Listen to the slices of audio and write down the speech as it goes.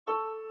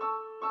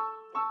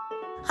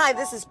Hi,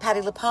 this is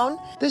Patti LuPone.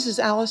 This is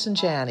Allison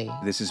Janney.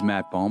 This is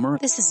Matt Bomer.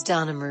 This is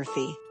Donna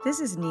Murphy. This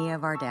is Nia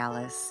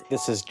Vardalis.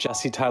 This is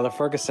Jesse Tyler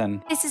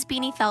Ferguson. This is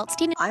Beanie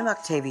Feldstein. I'm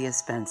Octavia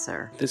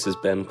Spencer. This is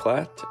Ben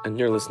Platt, and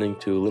you're listening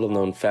to Little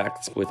Known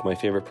Facts with my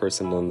favorite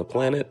person on the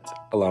planet,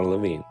 Ilana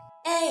Levine.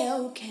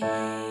 A-OK.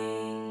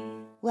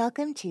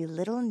 Welcome to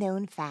Little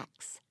Known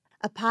Facts,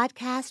 a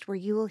podcast where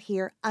you will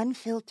hear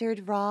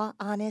unfiltered, raw,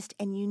 honest,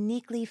 and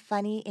uniquely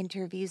funny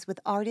interviews with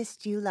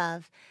artists you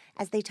love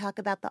as they talk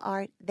about the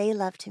art they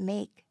love to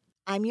make.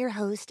 I'm your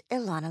host,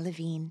 Ilana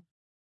Levine.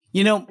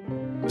 You know,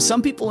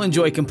 some people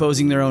enjoy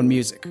composing their own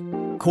music,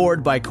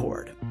 chord by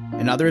chord,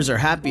 and others are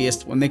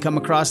happiest when they come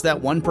across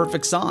that one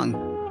perfect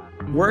song.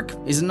 Work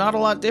is not a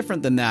lot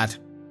different than that.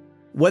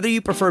 Whether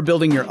you prefer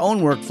building your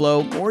own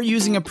workflow or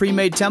using a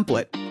pre-made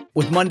template,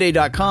 with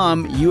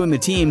Monday.com, you and the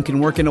team can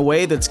work in a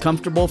way that's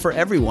comfortable for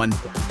everyone.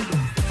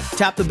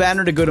 Tap the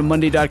banner to go to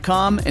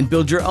Monday.com and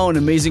build your own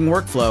amazing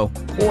workflow,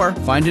 or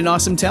find an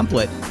awesome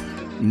template.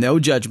 No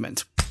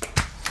judgment.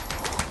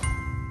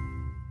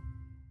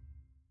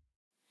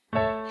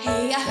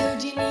 Hey, I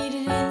heard you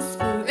needed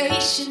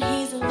inspiration.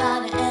 He's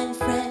Ilana and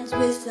friends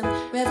with some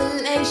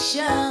revelations.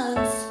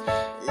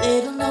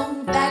 Little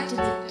known fact of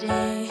the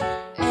day.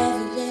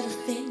 Every little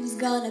thing's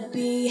gonna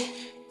be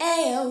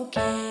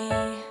A-OK.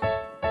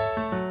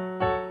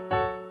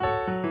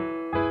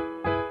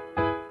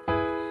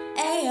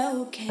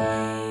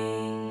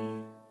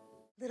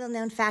 Little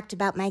known fact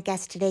about my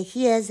guest today,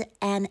 he is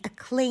an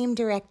acclaimed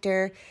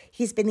director.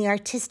 He's been the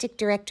artistic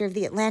director of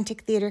the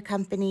Atlantic Theater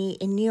Company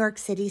in New York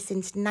City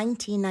since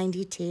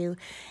 1992,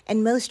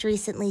 and most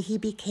recently he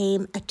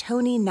became a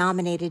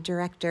Tony-nominated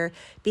director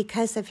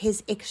because of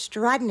his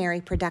extraordinary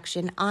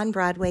production on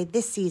Broadway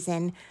this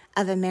season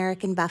of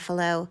American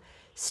Buffalo,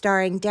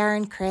 starring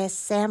Darren Criss,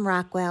 Sam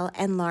Rockwell,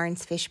 and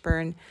Lawrence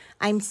Fishburne.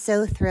 I'm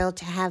so thrilled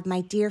to have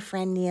my dear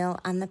friend Neil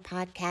on the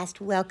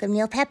podcast. Welcome,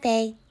 Neil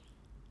Pepe.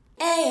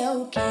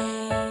 A-OK.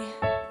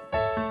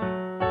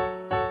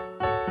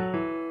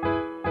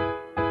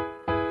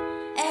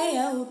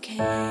 A-OK.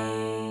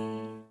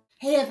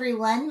 Hey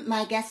everyone,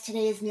 my guest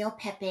today is Neil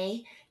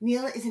Pepe.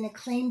 Neil is an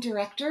acclaimed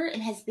director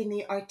and has been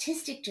the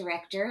artistic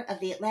director of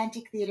the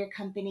Atlantic Theater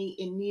Company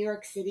in New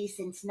York City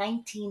since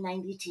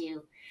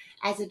 1992.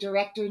 As a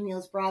director,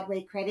 Neil's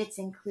Broadway credits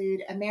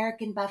include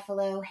American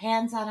Buffalo,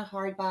 Hands on a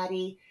Hard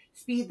Body,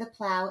 Speed the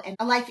Plow, and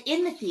A Life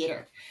in the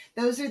Theater.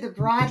 Those are the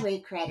Broadway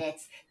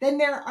credits. Then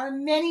there are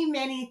many,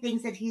 many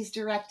things that he's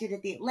directed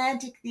at the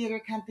Atlantic Theater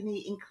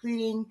Company,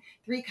 including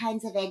Three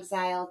Kinds of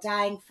Exile,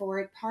 Dying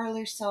Forward,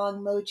 Parlor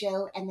Song,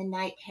 Mojo, and The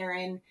Night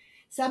Heron.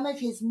 Some of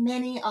his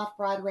many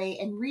off-Broadway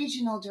and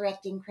regional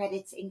directing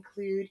credits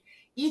include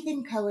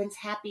Ethan Cohen's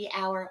Happy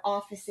Hour,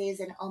 Offices,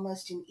 and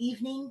Almost an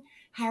Evening,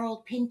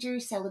 Harold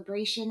Pinter's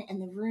Celebration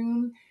and The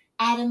Room,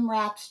 Adam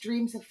Rapp's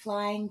Dreams of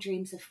Flying,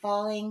 Dreams of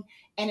Falling,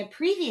 and a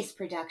previous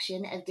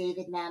production of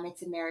David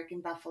Mamet's American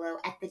Buffalo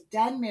at the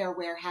Dunmere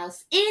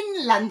Warehouse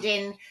in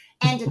London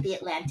and at the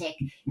Atlantic.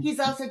 He's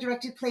also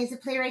directed plays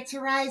at Playwrights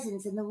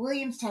Horizons and the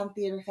Williamstown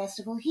Theatre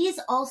Festival. He's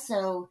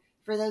also,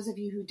 for those of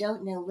you who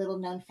don't know, little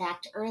known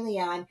fact early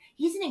on,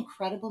 he's an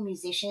incredible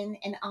musician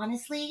and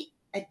honestly,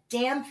 a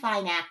damn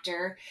fine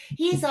actor.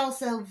 He's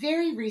also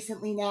very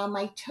recently now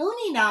my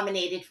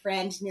Tony-nominated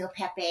friend, Neil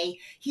Pepe.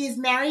 He is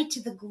married to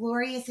the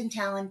glorious and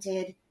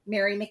talented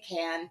Mary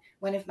McCann,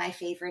 one of my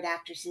favorite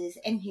actresses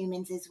and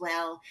humans as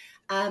well.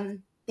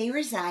 They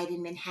reside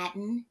in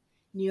Manhattan,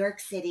 New York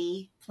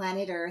City,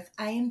 planet Earth.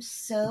 I am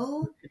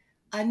so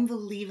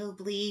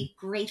unbelievably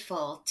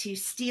grateful to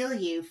steal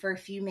you for a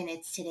few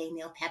minutes today,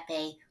 Neil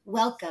Pepe.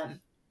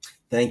 Welcome.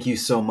 Thank you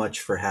so much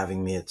for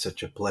having me. It's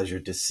such a pleasure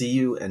to see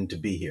you and to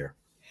be here.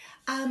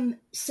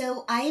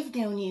 So I've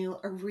known you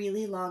a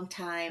really long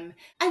time.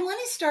 I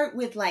want to start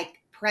with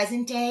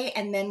present day,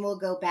 and then we'll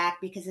go back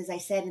because, as I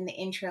said in the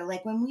intro,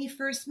 when we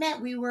first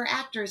met, we were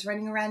actors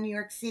running around New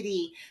York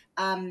City,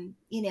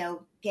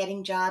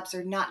 getting jobs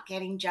or not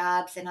getting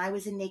jobs. And I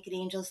was in Naked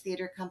Angels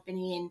Theater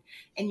Company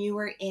and you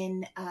were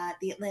in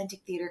the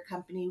Atlantic Theater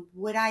Company.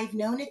 Would I have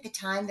known at the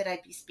time that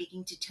I'd be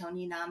speaking to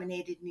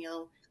Tony-nominated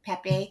Neil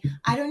Pepe?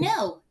 I don't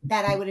know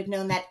that I would have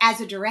known that as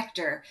a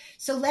director.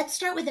 So let's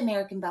start with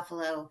American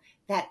Buffalo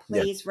that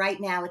plays right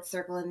now at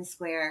Circle in the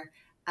Square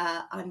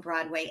on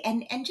Broadway.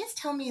 And just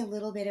tell me a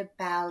little bit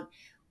about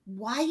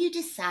why you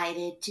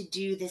decided to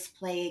do this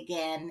play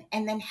again,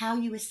 and then how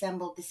you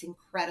assembled this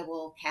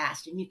incredible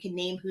cast. And you can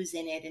name who's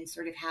in it and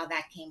sort of how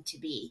that came to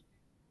be.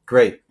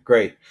 Great.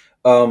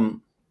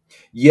 Well,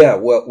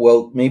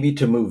 maybe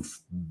to move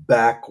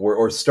back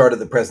or start at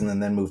the present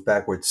and then move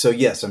backwards. So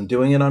yes, I'm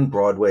doing it on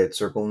Broadway at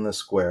Circle in the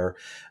Square.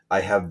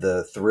 I have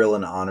the thrill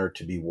and honor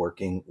to be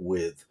working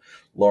with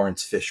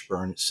Lawrence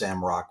Fishburne,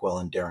 Sam Rockwell,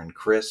 and Darren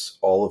Criss,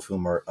 all of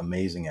whom are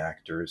amazing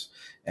actors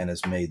and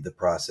has made the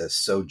process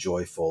so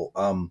joyful.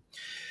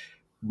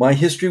 My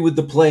history with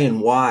the play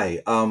and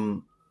why.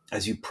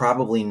 As you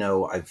probably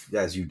know,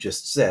 as you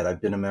just said,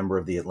 I've been a member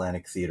of the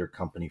Atlantic Theater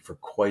Company for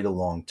quite a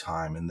long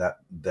time, and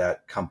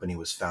that company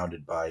was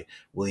founded by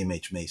William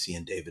H. Macy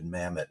and David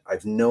Mamet.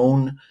 I've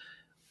known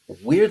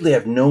weirdly,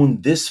 I've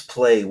known this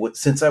play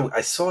since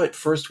I saw it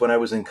first when I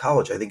was in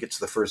college. I think it's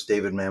the first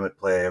David Mamet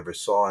play I ever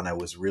saw, and I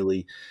was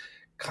really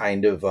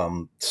kind of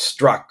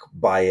struck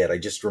by it. I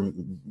just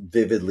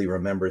vividly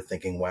remember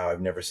thinking, wow,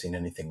 I've never seen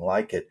anything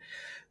like it.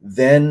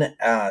 Then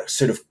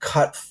sort of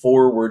cut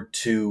forward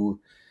to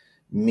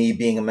me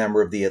being a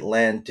member of the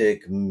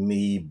Atlantic,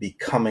 me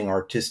becoming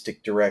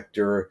artistic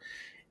director,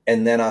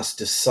 and then us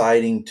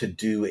deciding to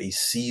do a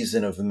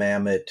season of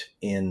Mamet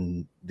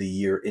in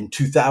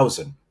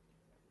 2000.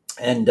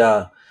 And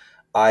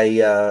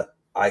I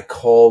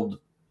called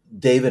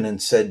David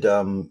and said,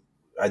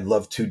 I'd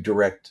love to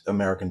direct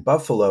American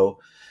Buffalo.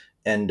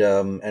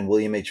 And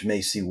William H.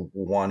 Macy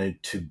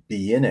wanted to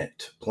be in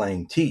it,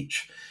 playing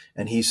Teach.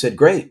 And he said,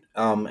 great.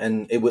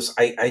 And it was,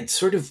 I'd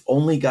sort of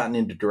only gotten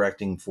into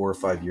directing 4 or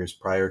 5 years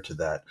prior to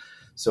that.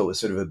 So it was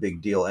sort of a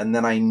big deal. And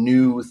then I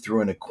knew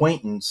through an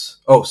acquaintance,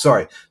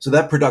 so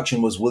that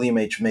production was William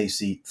H.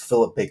 Macy,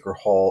 Philip Baker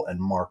Hall, and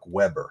Mark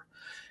Webber.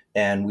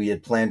 And we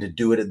had planned to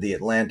do it at the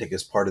Atlantic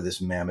as part of this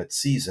Mamet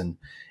season.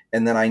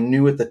 And then I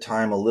knew at the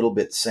time a little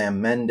bit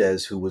Sam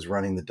Mendes, who was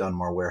running the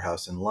Dunmar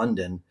Warehouse in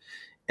London.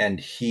 And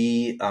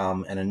he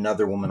and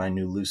another woman I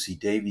knew, Lucy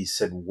Davies,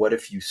 said, what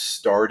if you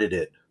started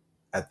it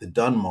at the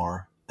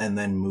Dunmar and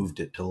then moved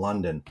it to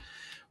London?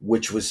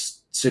 Which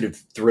was sort of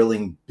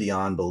thrilling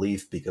beyond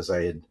belief because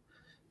I had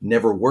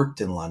never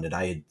worked in London.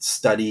 I had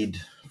studied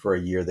for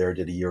a year there,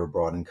 did a year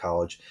abroad in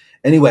college.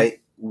 Anyway,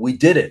 we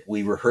did it.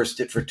 We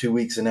rehearsed it for 2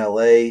 weeks in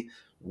LA.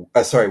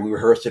 We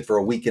rehearsed it for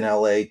a week in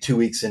LA, 2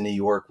 weeks in New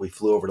York. We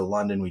flew over to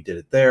London. We did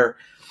it there.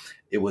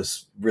 It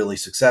was really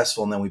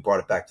successful. And then we brought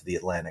it back to the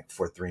Atlantic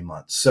for 3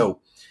 months. So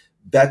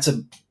that's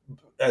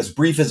as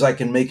brief as I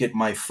can make it,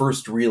 my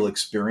first real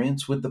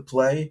experience with the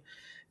play.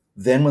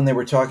 Then when they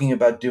were talking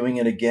about doing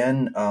it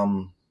again,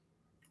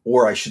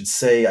 or I should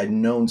say I'd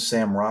known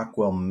Sam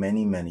Rockwell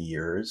many, many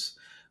years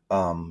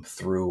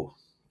through,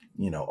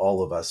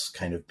 all of us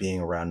kind of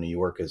being around New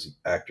York as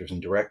actors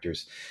and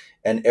directors.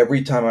 And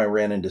every time I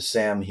ran into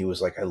Sam, he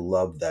was like, I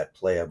love that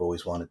play. I've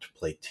always wanted to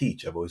play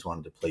Teach.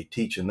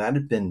 And that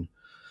had been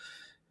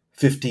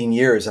 15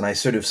 years. And I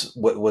sort of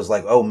was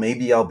like, oh,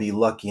 maybe I'll be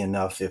lucky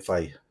enough if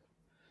I,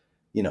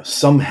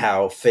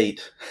 somehow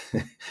fate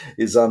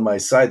is on my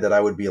side that I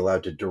would be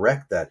allowed to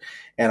direct that.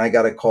 And I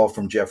got a call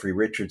from Jeffrey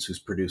Richards, who's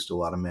produced a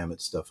lot of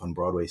Mamet stuff on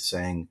Broadway,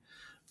 saying,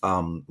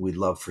 we'd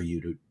love for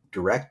you to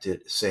direct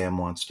it. Sam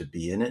wants to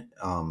be in it.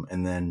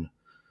 And then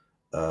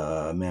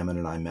Mamet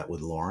and I met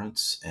with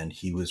Lawrence, and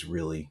he was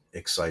really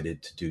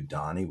excited to do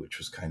Donnie, which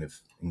was kind of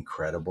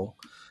incredible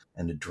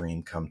and a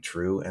dream come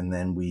true. And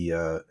then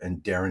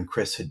and Darren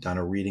Criss had done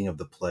a reading of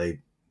the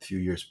play a few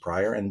years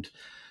prior, and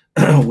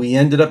we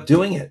ended up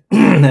doing it.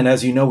 And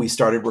as you know, we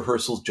started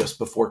rehearsals just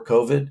before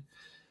COVID,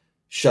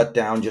 shut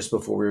down just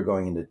before we were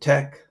going into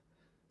tech,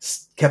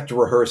 kept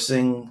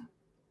rehearsing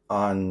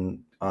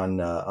online.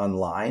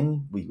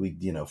 We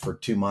for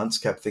 2 months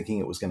kept thinking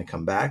it was going to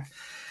come back.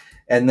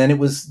 And then it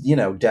was,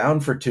 down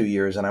for 2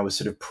 years. And I was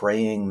sort of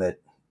praying that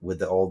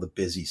with all the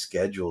busy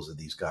schedules of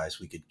these guys,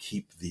 we could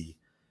keep the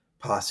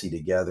posse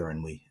together,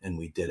 and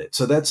we did it.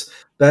 So that's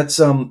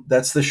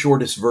the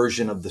shortest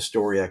version of the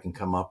story I can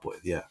come up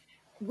with. Yeah.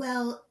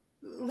 Well,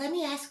 let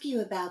me ask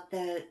you about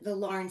the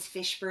Lawrence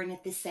Fishburne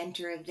at the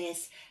center of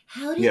this.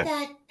 How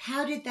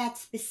did that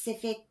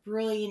specific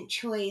brilliant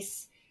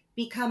choice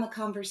become a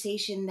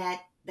conversation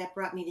that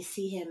brought me to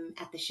see him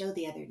at the show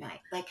the other night?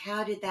 Like,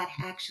 how did that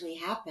actually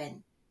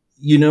happen?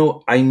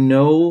 I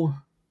know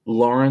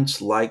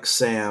Lawrence, like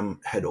Sam,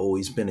 had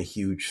always been a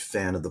huge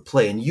fan of the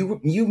play. And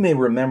you may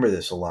remember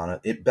this,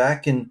 Alana.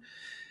 Back in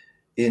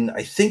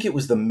I think it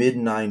was the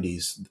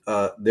mid-90s,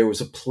 there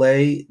was a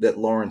play that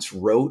Lawrence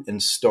wrote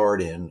and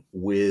starred in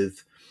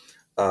with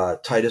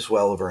Titus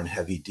Welliver and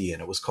Heavy D,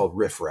 and it was called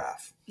Riff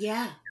Raff.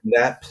 Yeah.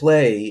 That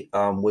play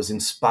was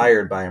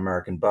inspired by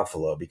American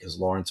Buffalo because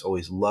Lawrence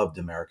always loved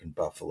American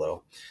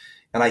Buffalo.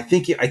 And I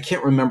think, I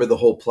can't remember the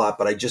whole plot,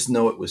 but I just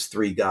know it was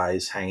 3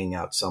 guys hanging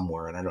out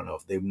somewhere. And I don't know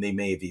if they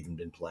may have even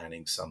been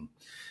planning some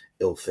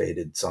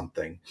ill-fated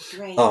something.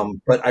 Right.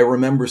 But I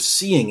remember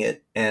seeing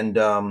it. And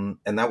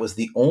that was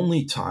the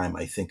only time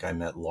I think I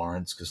met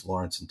Lawrence, because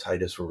Lawrence and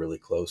Titus were really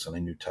close. And I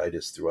knew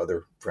Titus through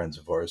other friends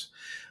of ours.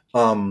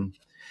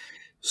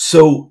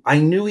 So I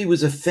knew he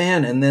was a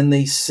fan. And then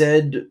they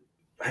said,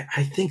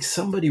 I think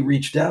somebody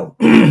reached out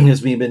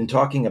as we've been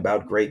talking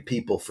about great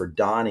people for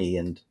Donnie.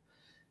 And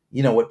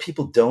what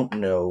people don't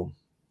know,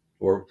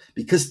 or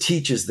because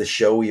Teach is the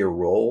showier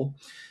role,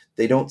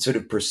 they don't sort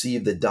of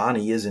perceive that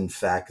Donnie is in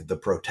fact the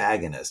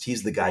protagonist.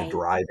 He's the guy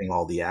driving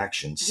all the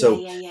action.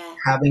 So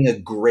having a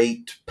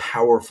great,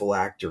 powerful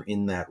actor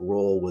in that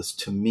role was,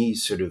 to me,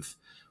 sort of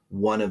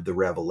one of the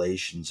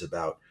revelations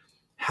about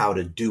how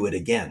to do it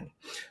again.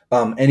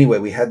 Anyway,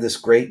 we had this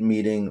great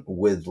meeting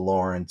with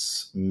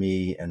Lawrence,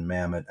 me, and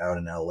Mamet out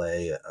in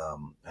LA.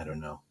 I don't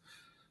know.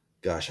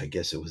 Gosh, I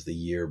guess it was the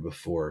year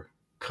before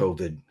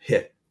COVID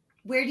hit.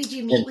 Where did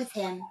you meet with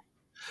him?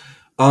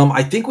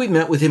 I think we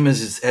met with him at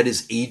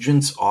his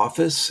agent's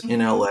office in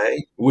LA,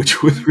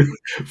 which was really,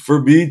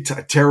 for me,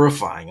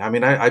 terrifying. I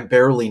mean, I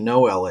barely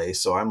know LA,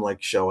 so I'm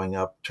like showing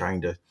up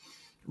trying to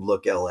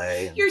look LA.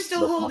 And You're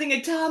still holding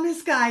a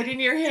Thomas guide in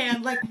your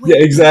hand, like, yeah,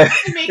 wait,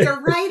 exactly. make a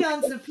right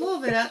on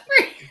Sepulveda.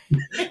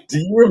 Do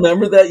you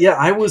remember that? Yeah,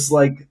 I was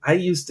like, I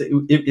used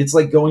to. It's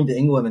like going to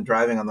England and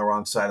driving on the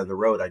wrong side of the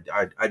road.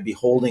 I'd be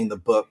holding the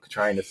book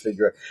trying to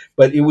figure it,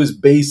 but it was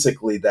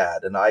basically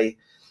that.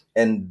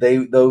 And they,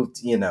 though,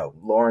 you know,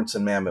 Lawrence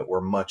and Mamet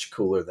were much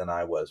cooler than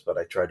I was, but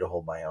I tried to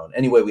hold my own.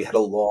 Anyway, we had a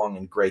long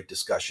and great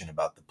discussion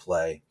about the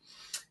play,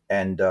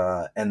 and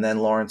then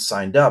Lawrence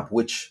signed up,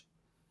 which,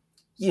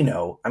 you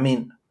know, I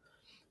mean,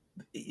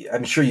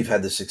 I'm sure you've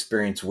had this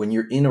experience when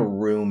you're in a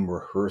room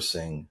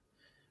rehearsing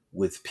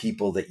with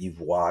people that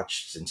you've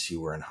watched since you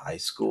were in high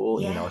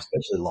school, you know,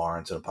 especially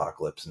Lawrence and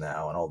Apocalypse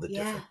Now and all the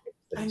different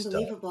things that he's done.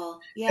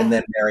 Unbelievable. Yeah. And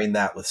then marrying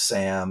that with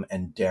Sam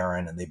and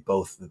Darren, and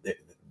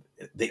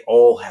they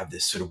all have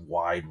this sort of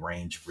wide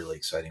range of really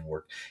exciting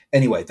work.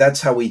 Anyway,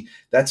 that's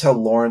how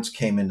Lawrence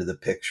came into the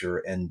picture,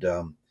 and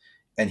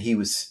he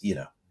was, you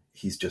know,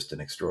 he's just an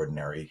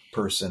extraordinary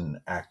person,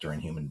 actor, and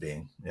human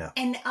being. Yeah.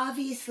 And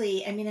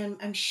obviously, I mean,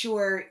 I'm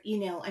sure, you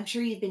know, I'm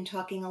sure you've been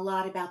talking a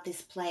lot about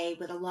this play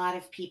with a lot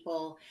of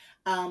people.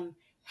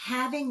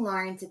 Having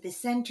Lawrence at the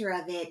center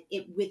of it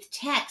with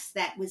text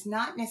that was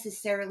not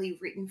necessarily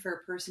written for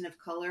a person of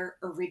color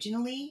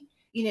originally,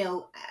 you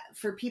know,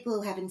 for people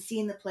who haven't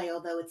seen the play,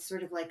 although it's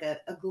sort of like a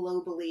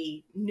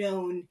globally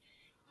known,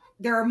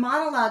 there are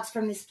monologues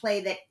from this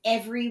play that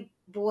every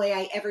boy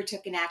I ever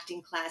took an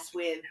acting class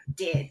with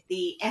did.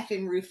 The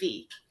effing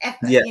roofie,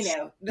 yes. You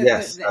know,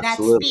 that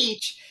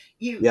speech.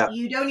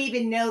 You don't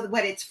even know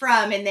what it's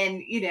from, and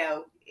then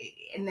you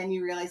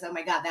realize, oh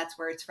my God, that's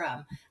where it's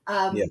from.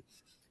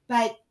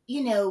 But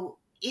you know,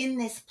 in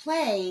this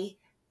play,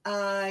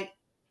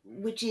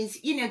 which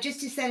is, you know,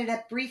 just to set it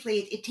up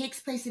briefly, it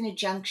takes place in a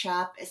junk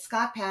shop.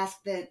 Scott Pask,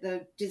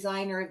 the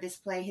designer of this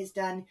play, has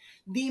done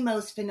the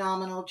most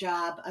phenomenal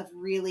job of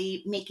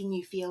really making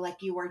you feel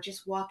like you are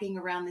just walking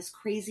around this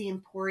crazy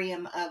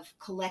emporium of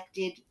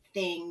collected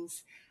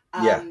things.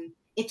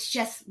 It's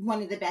just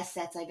one of the best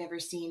sets I've ever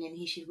seen, and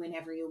he should win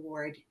every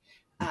award.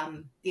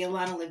 The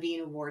Ilana Levine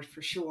Award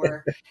for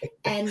sure.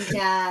 And it's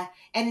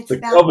the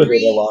about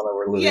coveted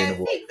Ilana Levine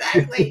Award.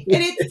 Exactly.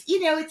 And it's,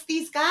 you know, it's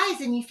these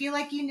guys, and you feel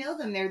like you know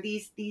them. They're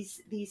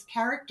these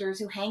characters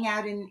who hang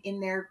out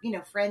in their, you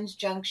know, friend's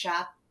junk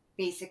shop,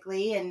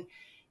 basically, and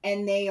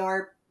they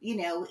are, you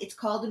know, it's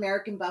called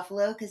American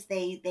Buffalo because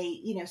they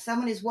you know,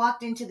 someone has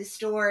walked into the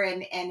store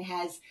and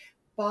has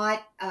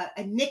bought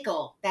a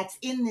nickel that's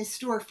in this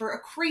store for a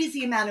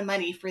crazy amount of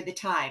money for the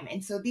time.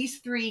 And so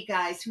these three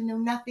guys who know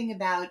nothing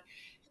about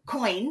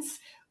coins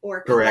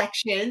or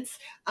collections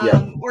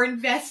or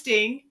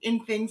investing in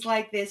things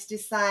like this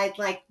decide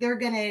like they're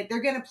gonna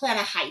plan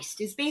a heist.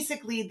 Is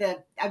basically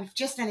I've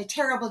just done a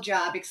terrible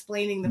job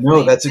explaining the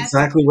no that's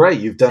exactly right.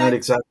 You've done it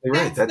exactly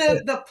right. That's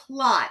the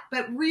plot.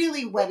 But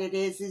really what it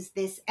is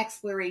this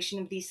exploration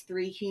of these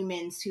three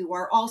humans who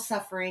are all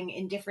suffering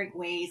in different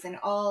ways and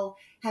all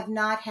have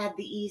not had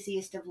the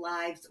easiest of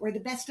lives or the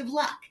best of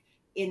luck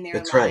in their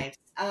lives. Right.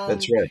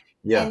 That's right.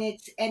 Yeah. And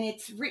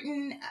it's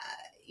written,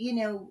 you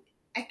know,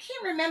 I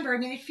can't remember. I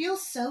mean, it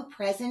feels so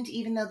present,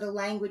 even though the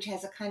language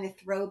has a kind of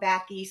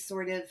throwbacky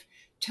sort of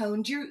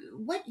tone.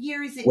 What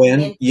year is it?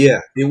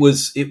 It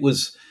was,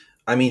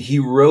 I mean, he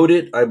wrote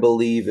it, I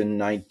believe, in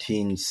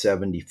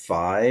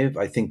 1975.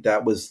 I think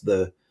that was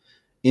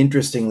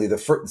interestingly, the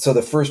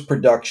first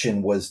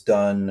production was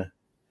done,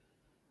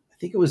 I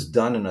think it was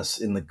done in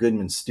the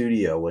Goodman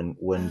studio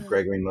when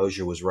Gregory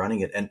Mosher was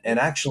running it. And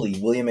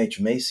actually, William H.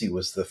 Macy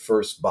was the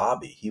first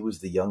Bobby. He was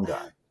the young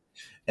guy.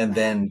 And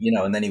then, you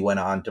know, and then he went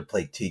on to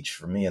play Teach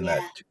for me in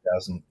that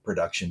 2000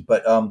 production.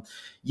 But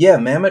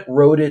Mamet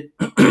wrote it.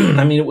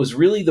 I mean, it was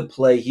really the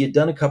play. He had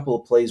done a couple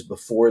of plays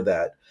before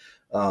that.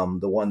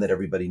 The one that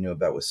everybody knew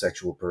about was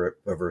Sexual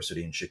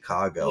Perversity in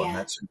Chicago, and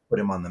that's put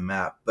him on the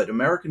map. But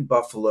American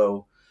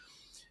Buffalo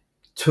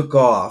took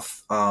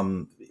off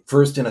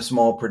first in a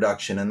small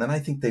production, and then I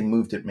think they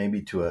moved it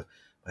maybe to if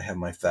I have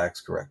my facts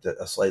correct,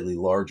 a slightly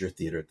larger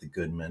theater at the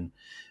Goodman.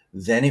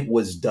 Then it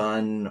was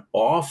done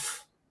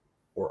off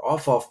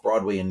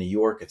Broadway in New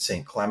York at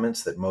St.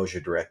 Clement's that Mosher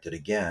directed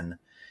again.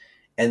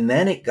 And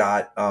then it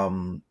got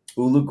Ula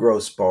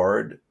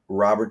Grossbard,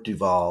 Robert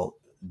Duvall,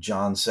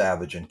 John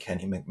Savage, and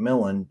Kenny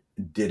McMillan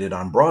did it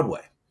on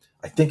Broadway.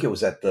 I think it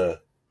was at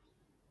the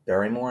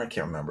Barrymore. I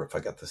can't remember if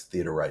I got this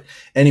theater right.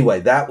 Anyway,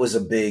 that was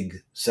a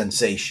big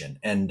sensation.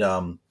 And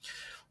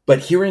but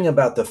hearing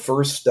about the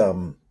first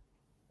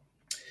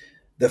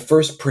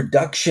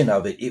production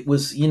of it, it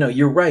was, you know,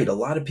 you're right. A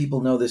lot of people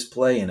know this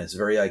play and it's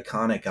very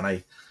iconic.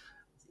 And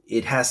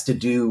it has to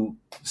do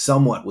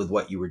somewhat with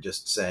what you were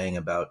just saying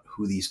about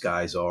who these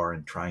guys are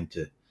and trying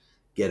to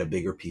get a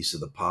bigger piece of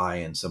the pie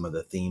and some of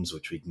the themes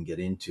which we can get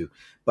into.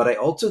 But I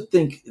also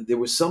think there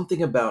was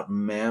something about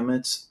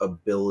Mamet's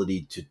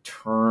ability to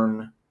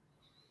turn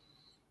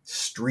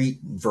street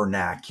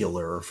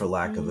vernacular, for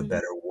lack of a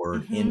better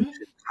word,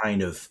 into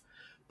kind of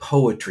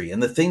poetry.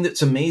 And the thing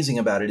that's amazing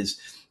about it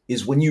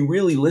is when you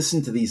really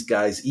listen to these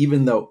guys,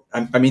 even though,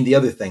 I mean, the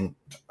other thing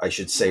I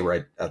should say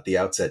right at the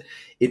outset,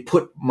 it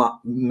put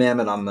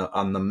Mammoth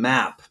on the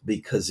map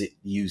because it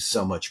used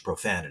so much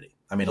profanity.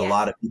 I mean, a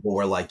lot of people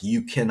were like,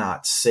 you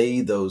cannot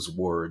say those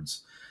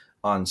words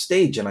on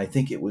stage. And I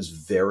think it was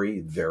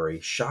very, very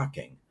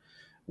shocking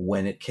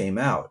when it came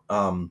out.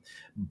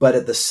 But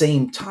at the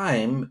same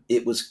time,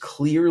 it was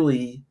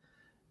clearly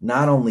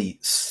not only,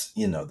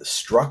 the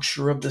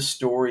structure of the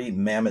story,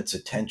 Mammoth's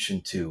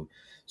attention to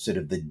sort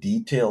of the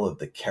detail of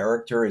the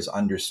character, his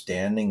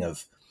understanding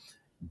of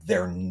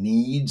their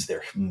needs,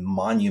 their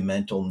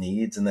monumental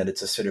needs, and that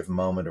it's a sort of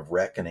moment of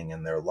reckoning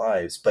in their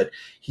lives. But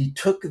he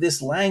took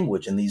this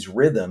language and these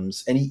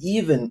rhythms, and he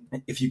even,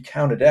 if you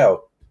count it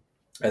out,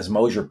 as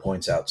Mosier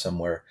points out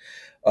somewhere,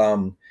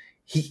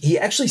 he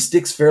actually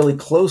sticks fairly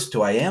close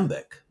to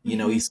iambic.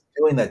 He's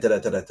doing that da da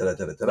da da da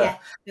da da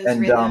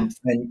da,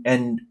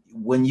 and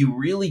when you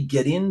really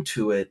get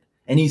into it,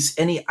 and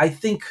I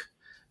think,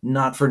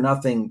 not for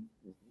nothing,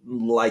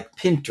 like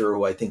Pinter,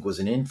 who I think was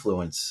an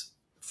influence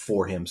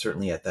for him,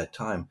 certainly at that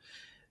time,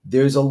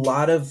 there's a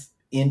lot of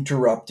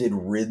interrupted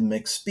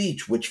rhythmic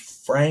speech, which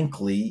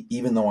frankly,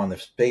 even though on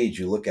the page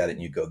you look at it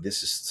and you go,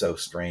 this is so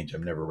strange,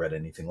 I've never read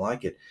anything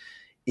like it,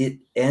 it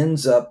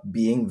ends up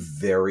being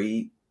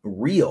very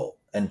real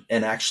and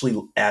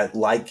actually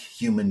like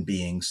human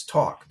beings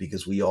talk,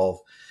 because we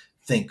all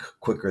think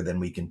quicker than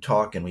we can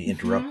talk and we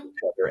interrupt each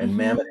other. And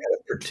Mammoth had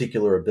a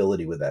particular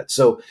ability with that.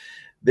 So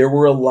there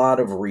were a lot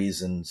of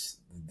reasons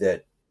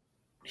that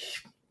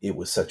it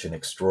was such an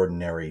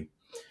extraordinary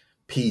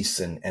piece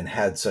and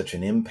had such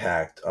an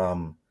impact.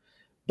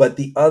 But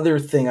the other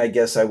thing I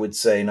guess I would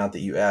say, not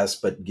that you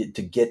asked, but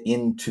to get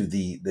into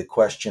the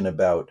question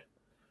about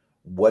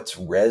what's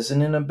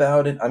resonant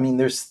about it. I mean,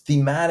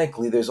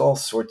 there's all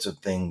sorts of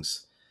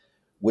things,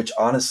 which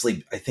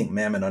honestly, I think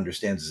Mammoth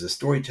understands as a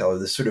storyteller,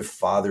 this sort of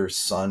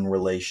father-son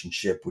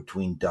relationship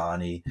between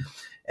Donnie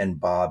and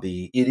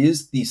Bobby. It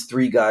is these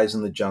three guys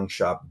in the junk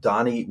shop.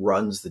 Donnie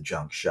runs the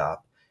junk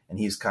shop, and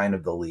he's kind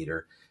of the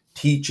leader.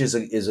 Teach is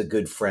a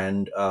good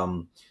friend.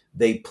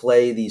 They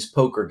play these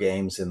poker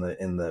games in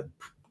the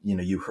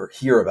you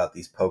hear about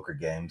these poker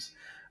games.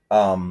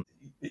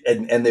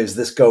 And there's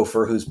this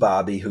gopher who's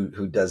Bobby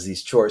who does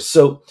these chores.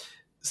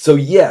 So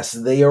yes,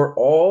 they are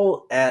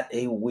all at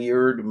a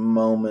weird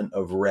moment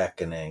of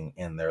reckoning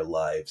in their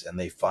lives, and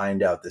they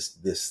find out this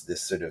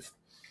sort of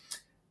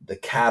the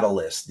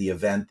catalyst, the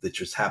event that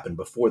just happened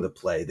before the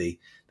play.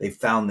 They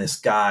found this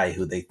guy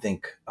who they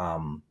think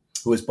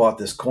who has bought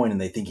this coin, and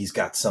they think he's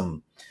got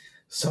some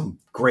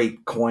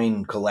great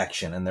coin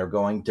collection, and they're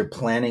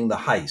planning the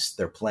heist.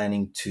 They're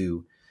planning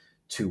to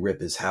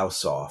rip his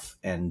house off,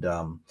 and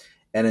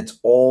it's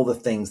all the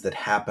things that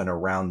happen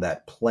around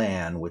that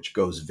plan, which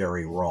goes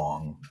very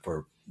wrong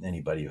for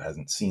anybody who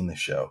hasn't seen the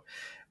show.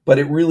 But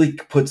it really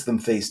puts them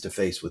face to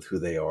face with who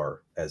they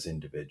are as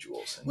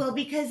individuals. Well,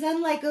 because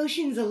unlike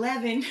Ocean's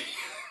 11,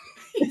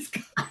 these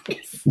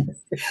guys,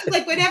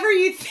 like whenever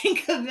you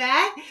think of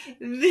that,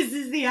 this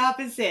is the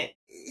opposite.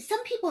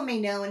 Some people may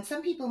know and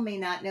some people may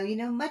not know,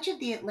 much of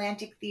the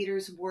Atlantic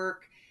Theater's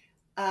work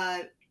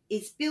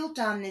is built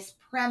on this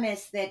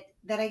premise that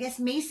I guess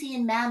Macy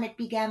and Mammoth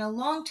began a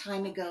long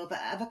time ago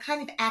of a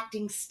kind of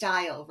acting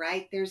style,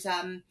 right? There's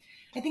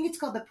I think it's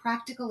called the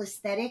Practical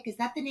Aesthetic. Is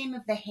that the name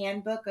of the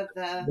handbook of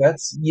the?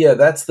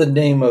 That's the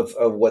name of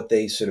what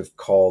they sort of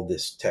call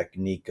this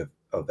technique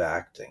of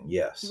acting.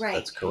 Yes, right.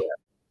 That's correct.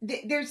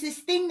 There's this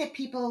thing that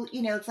people,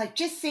 it's like,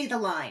 just say the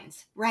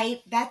lines,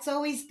 right? That's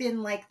always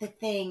been like the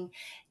thing.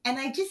 And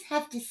I just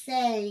have to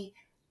say,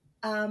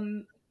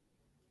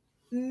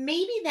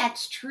 maybe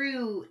that's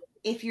true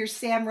if you're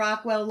Sam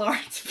Rockwell,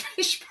 Lawrence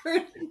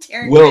Fishburne, and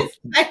Darren Criss.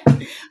 I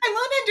want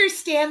to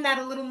understand that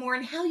a little more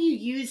and how you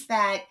use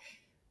that.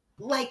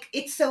 Like,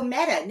 it's so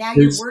meta. Now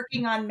you're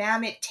working on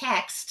Mammoth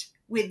text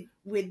with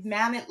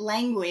Mammoth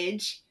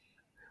language.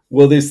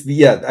 Well, it's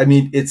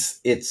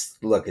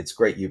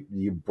great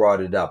you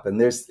brought it up,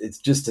 and it's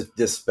just to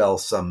dispel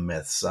some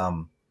myths.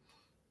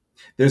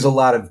 There's a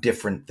lot of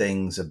different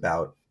things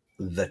about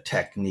the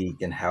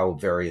technique and how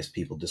various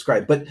people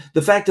describe. But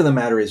the fact of the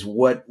matter is,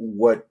 what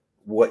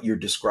you're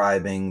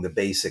describing, the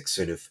basic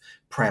sort of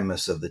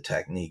premise of the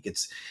technique,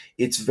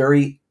 it's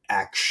very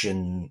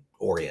action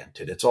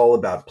oriented. It's all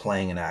about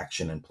playing an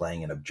action and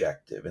playing an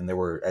objective. And there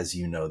were, as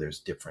you know, there's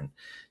different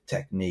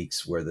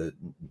techniques where the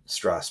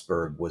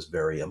Strasberg was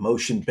very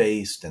emotion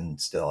based and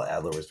Stella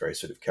Adler was very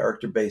sort of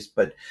character based.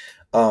 But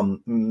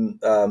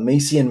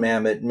Macy and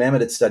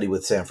Mammoth had studied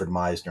with Sanford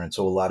Meisner, and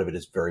so a lot of it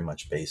is very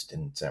much based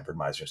in Sanford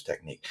Meisner's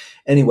technique.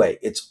 Anyway,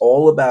 it's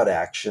all about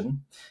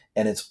action,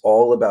 and it's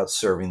all about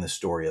serving the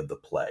story of the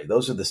play.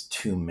 Those are the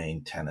two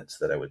main tenets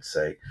that I would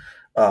say.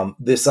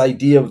 This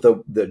idea of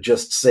the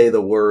just say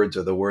the words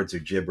or the words are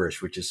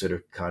gibberish, which is sort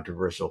of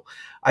controversial.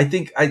 I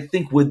think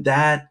with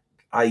that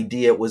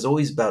idea, it was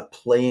always about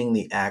playing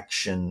the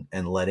action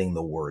and letting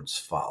the words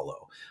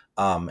follow,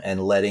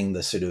 and letting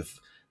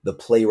the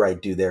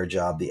playwright do their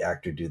job, the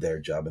actor do their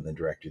job, and the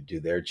director do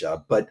their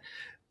job. But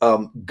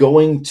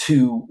going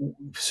to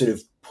sort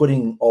of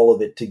putting all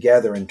of it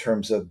together in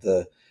terms of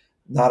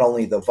not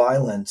only the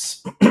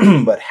violence,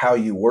 but how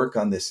you work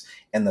on this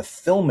and the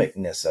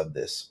filmicness of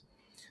this.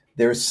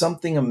 There's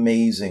something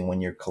amazing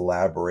when you're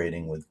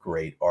collaborating with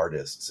great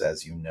artists,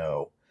 as you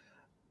know.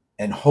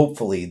 And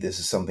hopefully this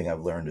is something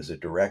I've learned as a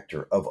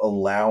director, of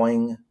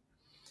allowing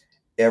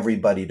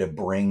everybody to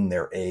bring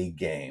their A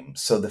game.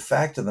 So the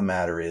fact of the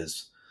matter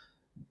is,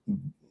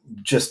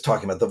 just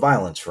talking about the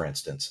violence, for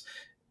instance,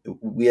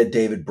 we had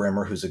David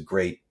Brimmer, who's a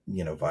great,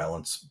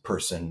 violence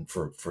person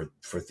for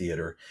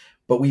theater.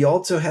 But we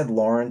also had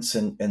Lawrence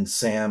and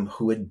Sam,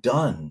 who had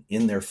done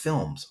in their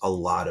films a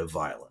lot of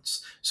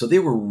violence. So they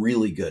were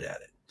really good at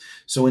it.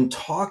 So in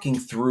talking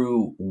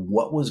through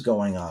what was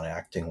going on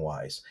acting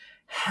wise,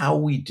 how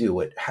we do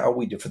it,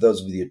 for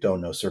those of you that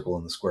don't know, Circle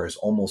in the Square is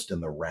almost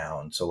in the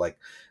round. So like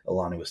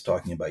Alani was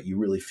talking about, you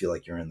really feel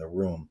like you're in the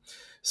room.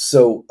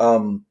 So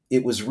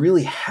it was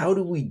really, how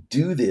do we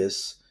do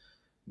this,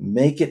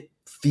 make it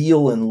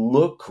feel and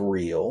look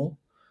real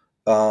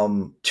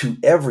to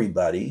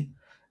everybody?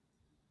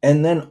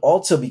 And then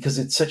also, because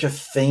it's such a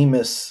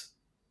famous,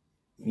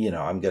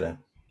 I'm going to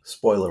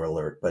spoiler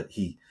alert, but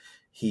he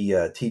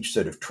Teach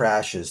sort of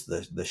trashes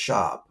the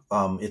shop.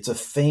 It's a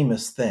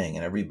famous thing,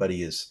 and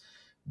everybody has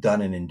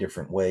done it in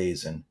different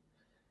ways. And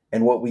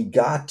what we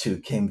got to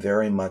came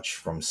very much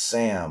from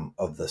Sam,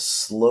 of the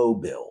slow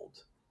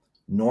build.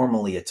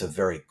 Normally it's a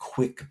very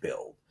quick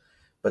build,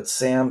 but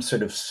Sam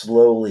sort of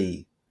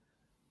slowly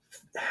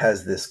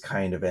has this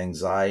kind of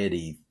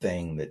anxiety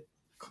thing that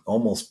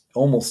almost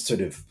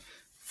sort of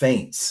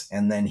faints,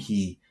 and then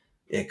he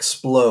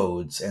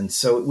explodes. And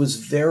so it was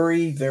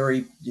very,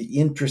 very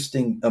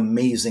interesting,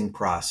 amazing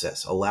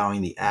process,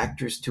 allowing the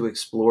actors to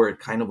explore it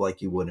kind of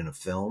like you would in a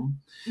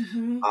film,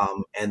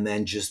 and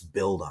then just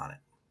build on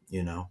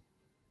it,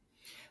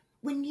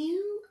 When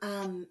you,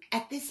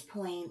 at this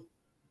point,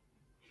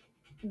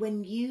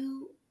 when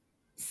you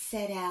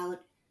set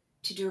out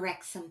to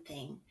direct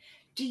something,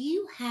 do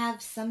you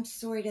have some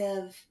sort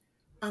of,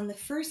 on the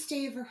first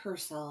day of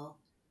rehearsal,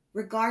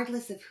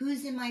 regardless of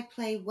who's in my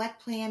play, what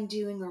play I'm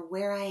doing, or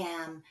where I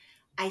am,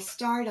 I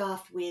start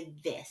off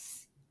with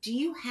this? Do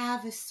you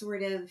have a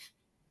sort of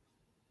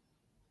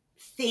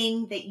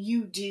thing that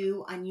you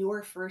do on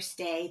your first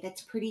day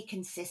that's pretty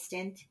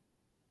consistent?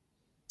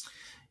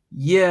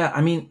 Yeah, I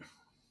mean,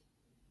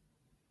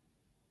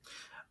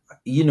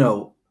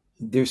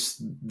 there's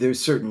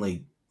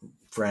certainly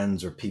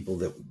friends or people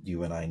that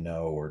you and I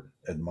know or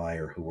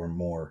admire who are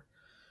more,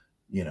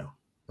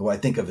 who I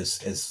think of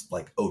as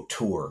like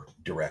auteur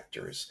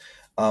directors.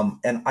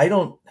 And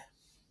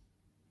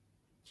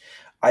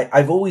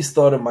I've always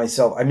thought of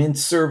myself, I'm in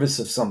service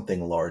of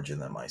something larger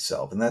than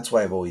myself. And that's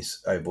why I've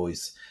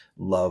always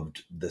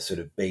loved the sort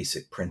of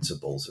basic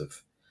principles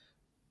of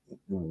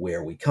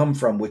where we come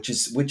from, which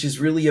is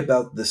really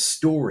about the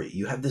story.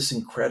 You have this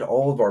incredible,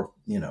 all of our,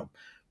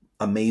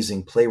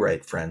 amazing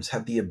playwright friends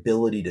have the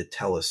ability to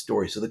tell a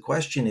story. So the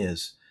question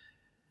is,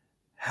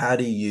 how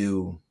do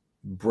you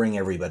bring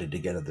everybody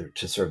together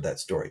to serve that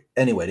story?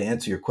 Anyway, to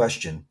answer your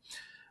question,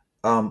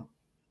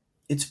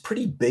 it's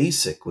pretty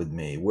basic with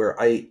me, where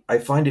I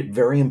find it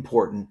very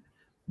important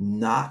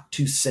not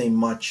to say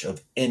much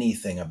of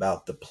anything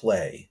about the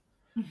play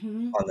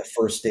on the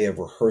first day of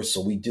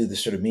rehearsal. We do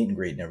this sort of meet and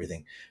greet and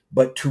everything,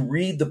 but to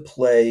read the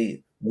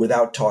play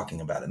without talking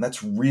about it. And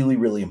that's really,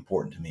 really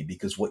important to me,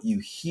 because what you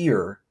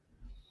hear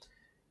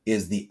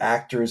is the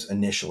actor's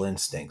initial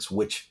instincts,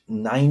 which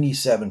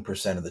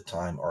 97% of the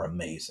time are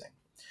amazing.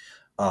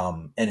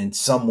 And in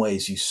some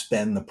ways you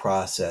spend the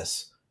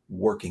process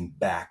working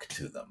back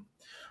to them.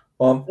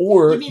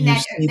 Or you mean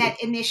that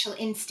initial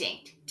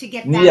instinct to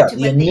get back to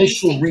the what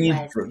initial the read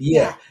was. through.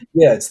 Yeah.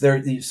 It's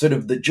their sort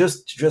of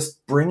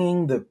just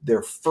bringing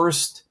their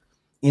first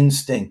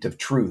instinct of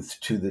truth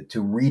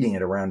to reading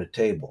it around a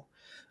table.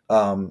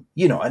 And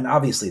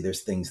obviously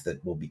there's things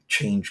that will be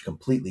changed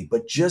completely,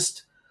 but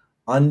just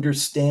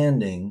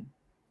understanding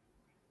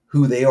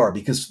who they are,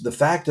 because the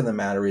fact of the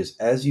matter is,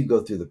 as you go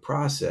through the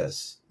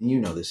process,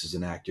 this as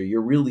an actor,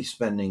 you're really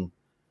spending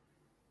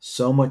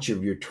so much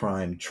of your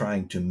time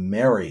trying to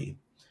marry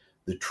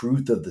the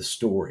truth of the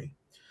story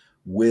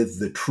with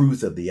the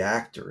truth of the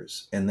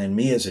actors. And then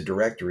me as a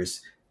director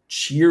is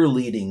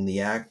cheerleading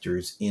the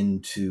actors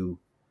into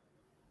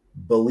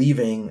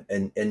believing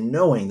and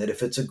knowing that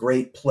if it's a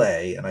great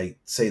play, and I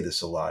say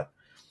this a lot,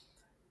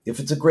 if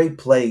it's a great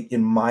play,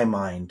 in my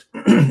mind,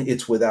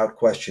 it's without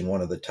question one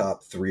of the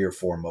top 3 or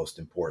 4 most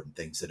important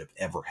things that have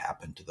ever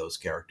happened to those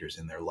characters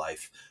in their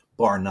life,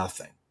 bar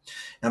nothing.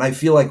 And I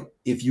feel like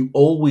if you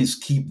always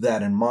keep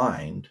that in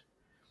mind,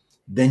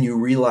 then you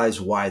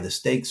realize why the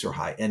stakes are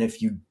high. And if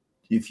you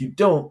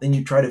don't, then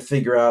you try to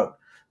figure out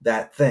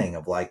that thing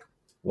of like,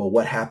 well,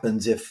 what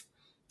happens if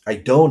I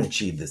don't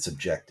achieve this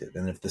objective?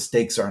 And if the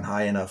stakes aren't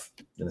high enough,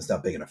 then it's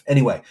not big enough.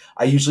 Anyway,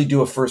 I usually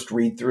do a first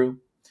read through.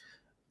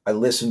 I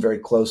listen very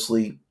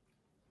closely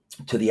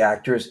to the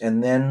actors,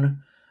 and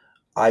then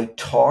I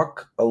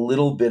talk a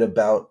little bit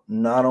about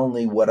not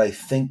only what I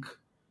think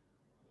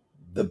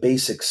the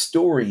basic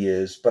story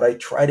is, but I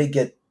try to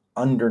get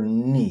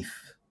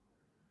underneath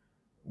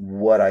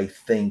what I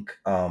think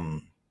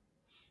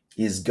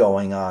is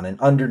going on. And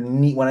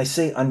underneath, when I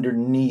say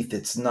underneath,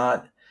 it's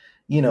not,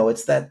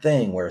 it's that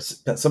thing where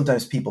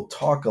sometimes people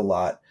talk a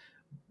lot,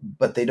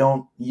 but you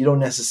don't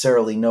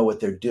necessarily know what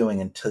they're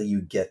doing until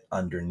you get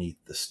underneath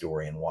the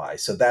story and why.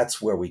 So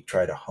that's where we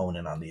try to hone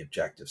in on the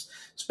objectives.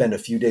 Spend a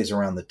few days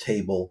around the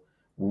table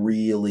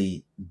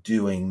really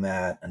doing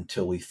that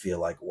until we feel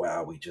like,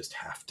 wow, we just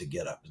have to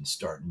get up and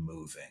start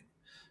moving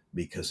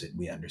because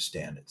we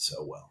understand it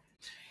so well.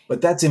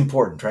 But that's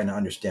important, trying to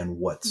understand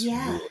what's really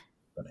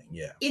happening.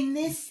 Yeah. In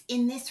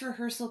this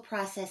rehearsal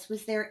process,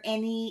 was there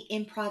any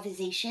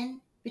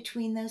improvisation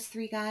between those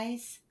three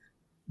guys?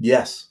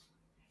 Yes.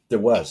 There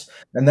was.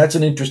 And that's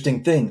an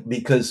interesting thing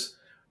because,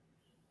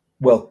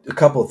 well, a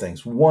couple of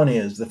things. One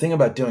is the thing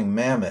about doing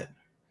Mamet,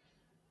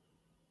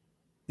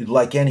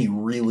 like any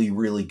really,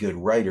 really good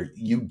writer,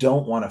 you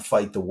don't want to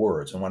fight the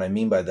words. And what I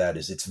mean by that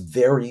is it's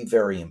very,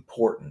 very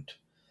important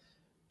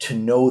to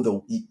know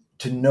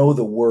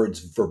the words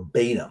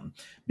verbatim,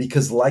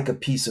 because like a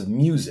piece of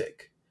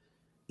music,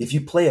 if you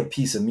play a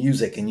piece of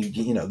music and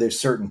there's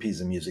certain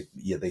pieces of music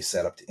they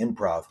set up to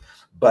improv,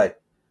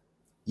 but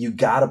you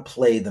got to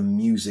play the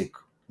music,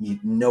 you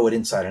know it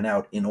inside and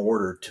out in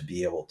order to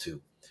be able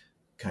to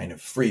kind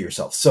of free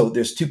yourself. So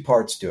there's two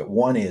parts to it.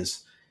 One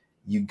is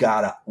you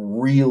got to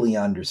really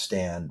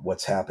understand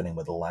what's happening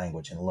with the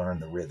language and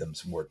learn the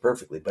rhythms and work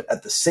perfectly. But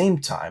at the same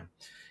time,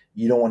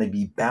 you don't want to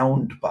be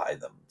bound by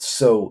them.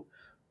 So,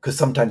 because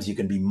sometimes you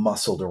can be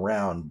muscled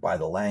around by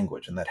the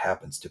language, and that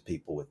happens to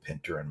people with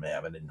Pinter and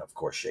Mamet and, of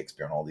course,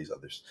 Shakespeare and all these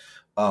others.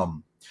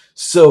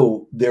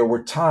 So there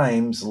were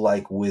times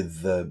like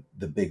with the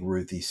Big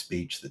Ruthie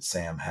speech that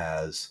Sam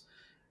has,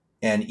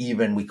 and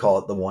even we call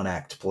it the one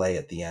act play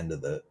at the end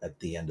of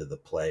the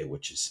play,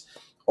 which is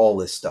all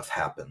this stuff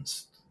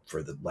happens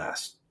for the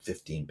last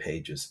 15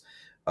 pages.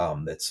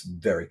 That's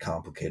very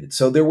complicated.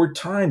 So there were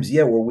times,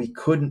 where we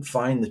couldn't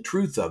find the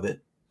truth of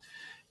it.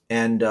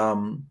 And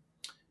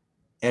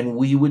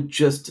we would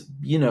just,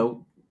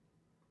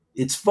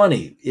 it's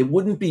funny. It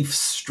wouldn't be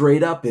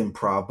straight up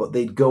improv, but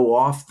they'd go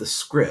off the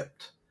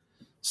script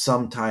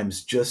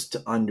sometimes just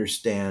to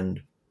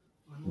understand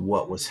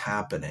what was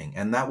happening.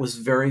 And that was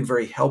very,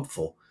 very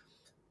helpful.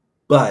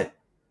 But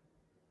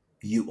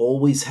you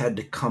always had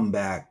to come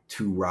back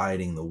to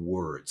writing the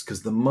words,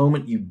 because the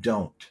moment you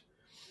don't,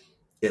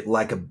 it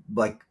like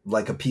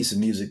a piece of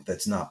music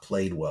that's not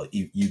played well,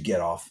 you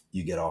get off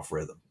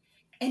rhythm.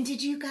 And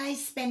did you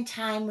guys spend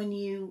time when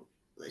you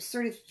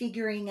sort of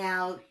figuring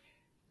out,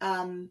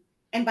 and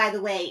by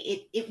the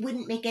way, it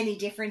wouldn't make any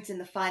difference in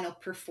the final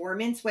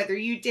performance, whether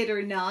you did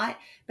or not,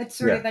 but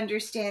sort of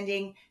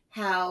understanding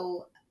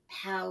how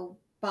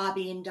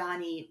Bobby and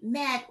Donnie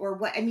met, or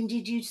what, I mean,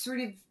 did you sort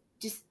of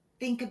just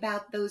think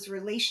about those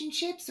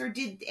relationships, or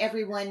did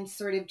everyone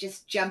sort of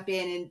just jump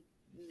in and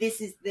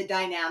this is the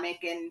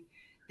dynamic and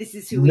this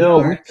is who we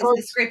are because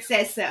the script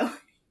says so?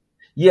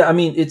 Yeah, I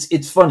mean,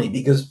 it's funny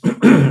because,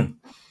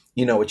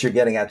 what you're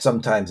getting at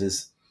sometimes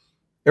is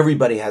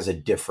everybody has a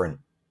different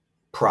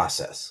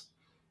process.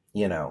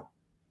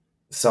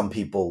 Some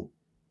people,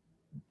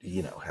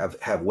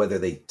 have, whether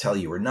they tell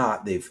you or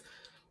not, they've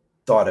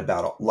thought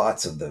about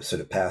lots of the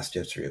sort of past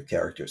history of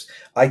characters.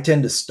 I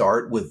tend to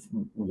start with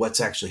what's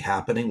actually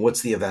happening.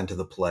 What's the event of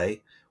the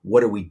play?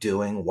 What are we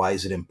doing? Why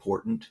is it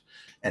important?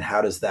 And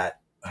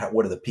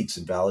what are the peaks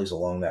and valleys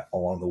along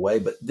the way?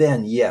 But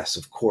then, yes,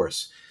 of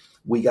course,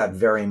 we got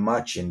very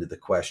much into the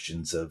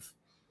questions of,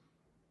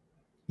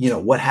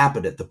 what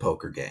happened at the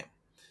poker game.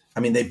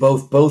 I mean, they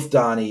both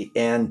Donnie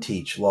and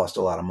Teach lost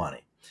a lot of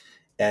money.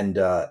 And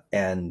there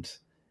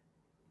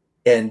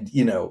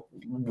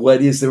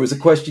was a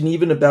question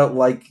even about,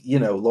 like,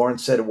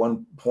 Lawrence said at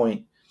one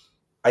point,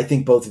 I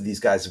think both of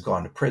these guys have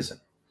gone to prison.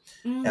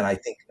 And I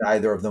think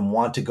neither of them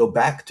want to go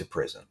back to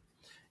prison.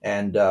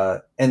 And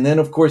then,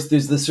 of course,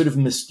 there's this sort of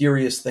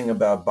mysterious thing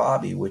about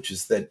Bobby, which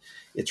is that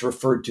it's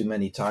referred to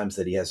many times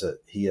that he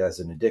has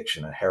an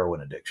addiction, a heroin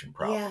addiction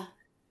problem. Yeah.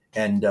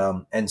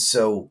 And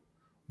so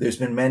there's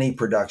been many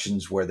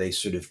productions where they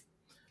sort of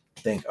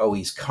think, oh,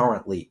 he's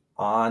currently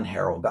on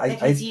heroin. But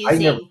I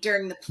never,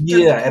 during the course of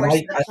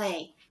the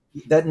play.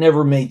 That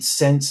never made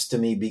sense to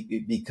me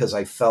because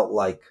I felt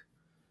like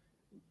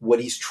what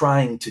he's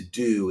trying to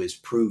do is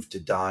prove to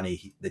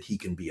Donnie that he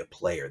can be a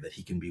player, that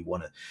he can be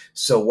one of.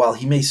 So while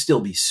he may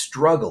still be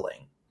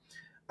struggling,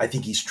 I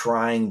think he's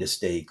trying to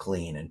stay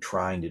clean and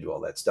trying to do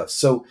all that stuff.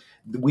 So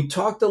we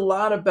talked a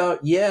lot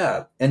about,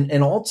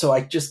 and also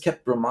I just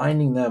kept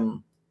reminding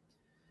them,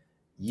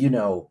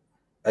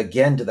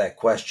 again, to that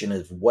question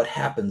of what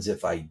happens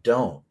if I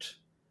don't.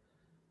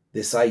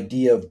 This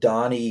idea of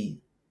Bobby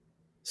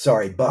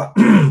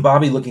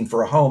looking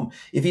for a home.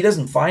 If he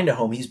doesn't find a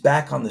home, he's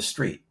back on the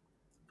street,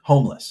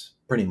 homeless,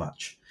 pretty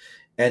much.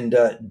 And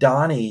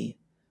Donnie,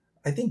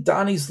 I think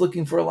Donnie's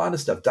looking for a lot of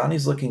stuff.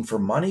 Donnie's looking for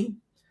money.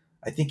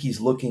 I think he's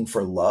looking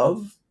for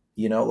love.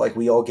 Like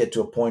we all get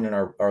to a point in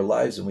our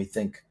lives and we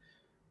think,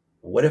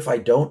 what if I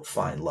don't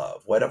find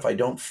love? What if I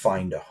don't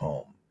find a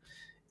home?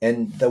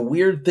 And the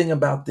weird thing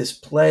about this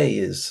play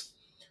is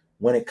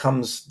when it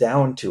comes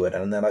down to it,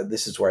 and then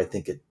this is where I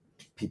think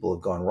people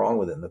have gone wrong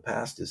with it in the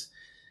past, is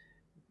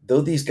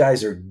though these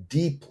guys are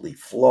deeply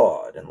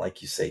flawed, and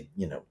like you say,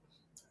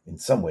 in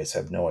some ways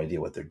have no idea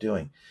what they're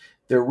doing,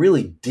 they're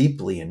really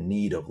deeply in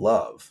need of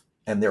love.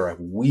 And they're a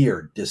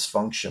weird,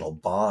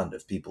 dysfunctional bond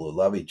of people who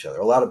love each other.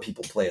 A lot of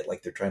people play it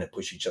like they're trying to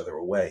push each other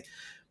away,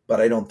 but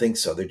I don't think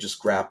so. They're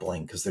just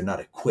grappling because they're not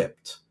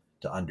equipped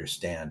to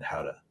understand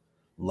how to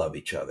love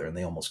each other, and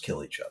they almost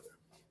kill each other.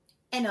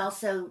 And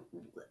also,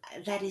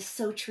 that is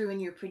so true in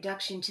your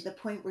production, to the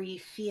point where you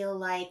feel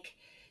like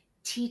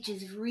Teach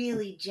is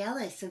really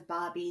jealous of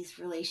Bobby's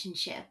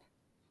relationship.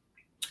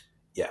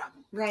 Yeah.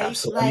 Right?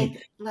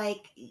 Absolutely.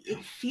 Like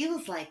it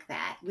feels like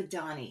that with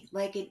Donnie.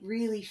 Like it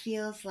really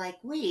feels like,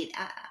 wait,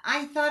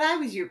 I thought I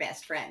was your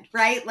best friend,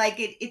 right? Like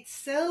it's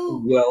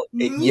so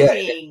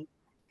moving.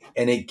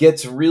 And it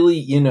gets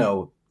really,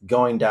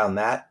 going down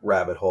that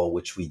rabbit hole,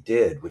 which we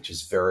did, which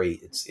is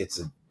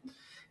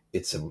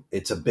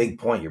it's a big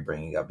point you're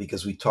bringing up,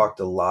 because we talked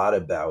a lot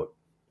about,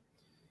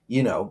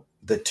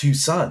 the two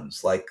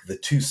sons, like the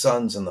two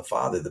sons and the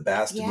father, the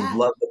bastard who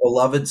loved the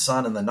beloved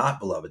son and the not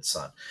beloved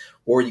son.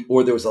 Or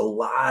there was a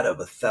lot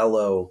of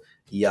Othello,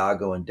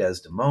 Iago, and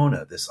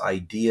Desdemona, this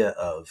idea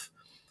of,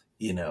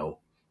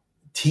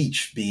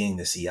 Teach being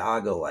this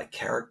Iago-like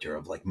character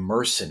of like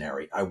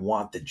mercenary, I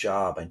want the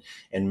job,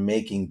 and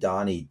making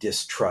Donnie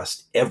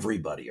distrust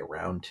everybody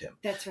around him.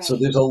 That's right. So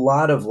there's a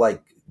lot of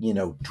like,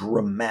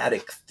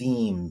 dramatic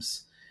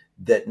themes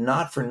that,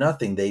 not for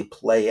nothing, they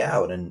play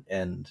out.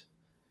 And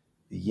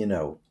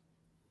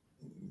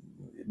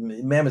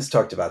Mamet's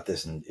talked about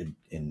this in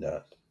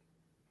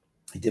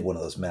he did one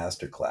of those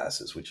master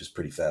classes, which is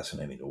pretty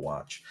fascinating to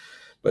watch.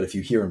 But if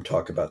you hear him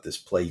talk about this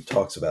play, he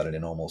talks about it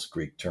in almost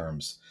Greek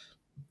terms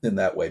in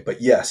that way.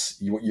 But yes,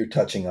 you're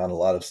touching on a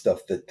lot of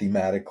stuff that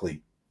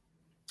thematically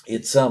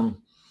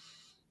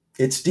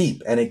it's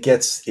deep, and it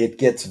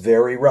gets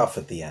very rough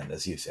at the end,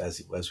 as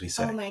we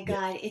say. Oh my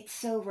God, it's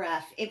so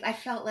rough. I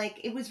felt like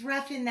it was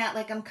rough in that,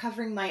 like, I'm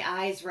covering my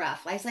eyes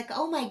rough. I was like,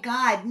 oh my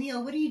God,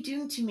 Neil, what are you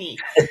doing to me?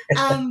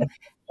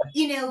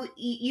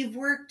 You've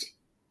worked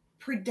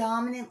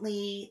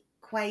predominantly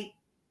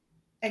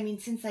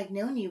since I've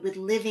known you, with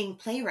living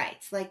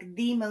playwrights, like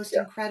the most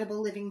incredible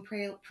living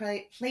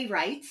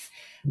playwrights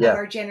of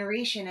our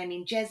generation.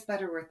 Jez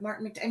Butterworth,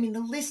 Martin, the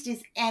list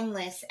is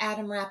endless.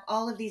 Adam Rapp,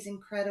 all of these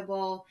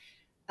incredible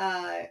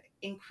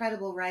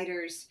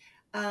writers.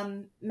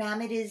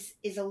 Mamet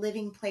is a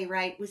living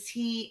playwright. Was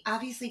he,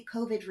 obviously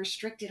COVID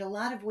restricted a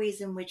lot of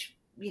ways in which,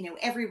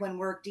 everyone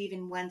worked,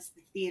 even once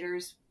the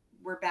theaters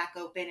were back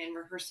open and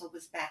rehearsal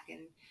was back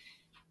in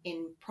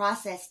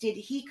process. Did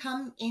he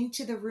come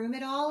into the room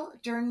at all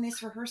during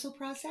this rehearsal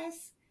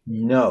process?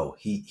 No,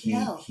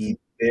 he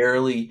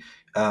barely.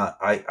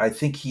 I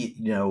think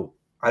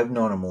I've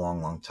known him a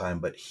long time,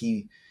 but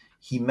he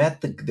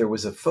met there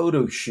was a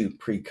photo shoot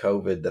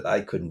pre-COVID that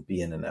I couldn't be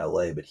in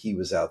LA, but he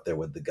was out there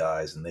with the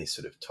guys and they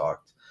sort of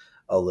talked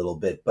a little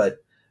bit, but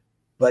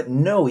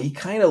no, he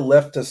kind of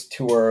left us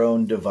to our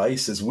own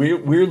devices.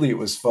 Weirdly, it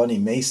was funny.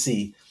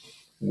 Macy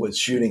was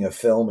shooting a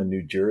film in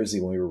New Jersey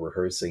when we were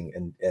rehearsing,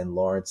 and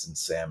Lawrence and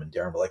Sam and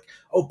Darren were like,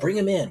 oh, bring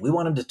him in. We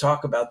want him to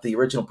talk about the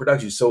original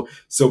production. So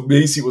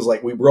Macy was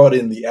like, we brought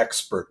in the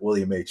expert,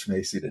 William H.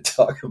 Macy, to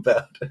talk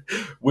about it,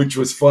 which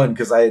was fun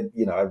because I've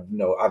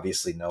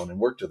obviously known and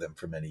worked with him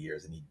for many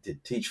years, and he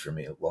did teach for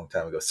me a long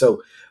time ago.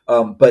 So,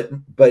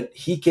 but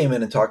he came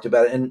in and talked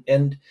about it,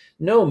 and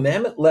no,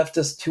 Mamet left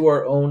us to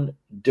our own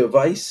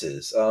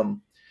devices,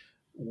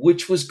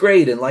 which was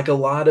great. And like a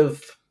lot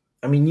of,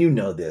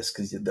 this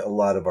because a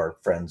lot of our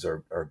friends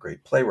are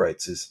great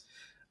playwrights, is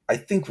I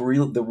think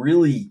most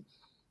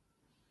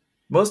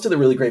of the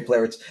really great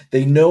playwrights,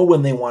 they know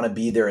when they want to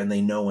be there and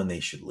they know when they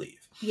should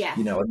leave. Yeah.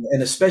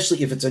 And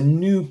especially if it's a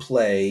new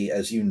play,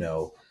 as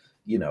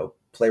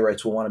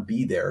playwrights will want to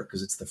be there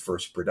because it's the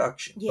first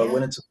production. Yeah. But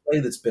when it's a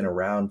play that's been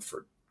around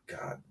for,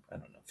 God, I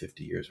don't know,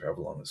 50 years or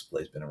however long this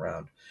play's been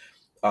around,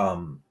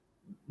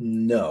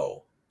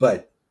 no.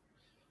 But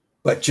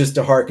just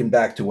to harken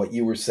back to what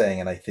you were saying,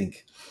 and I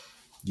think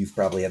you've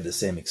probably had the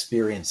same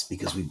experience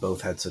because we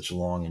both had such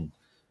long and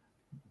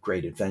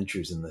great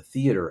adventures in the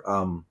theater.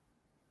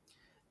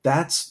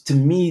 That's, to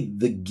me,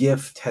 the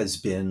gift has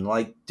been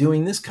like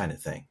doing this kind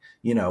of thing.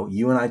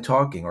 You and I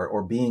talking,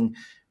 or being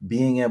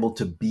able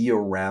to be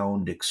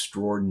around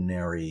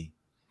extraordinary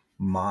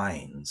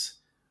minds.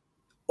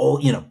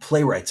 All,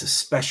 playwrights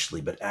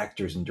especially, but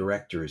actors and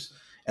directors.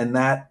 And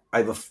that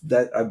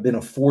I've been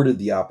afforded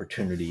the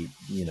opportunity,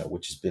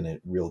 which has been a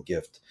real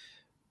gift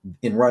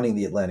in running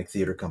the Atlantic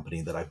Theater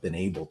Company, that I've been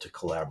able to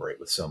collaborate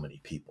with so many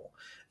people.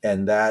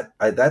 And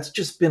that's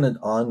just been an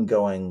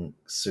ongoing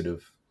sort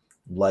of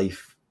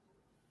life.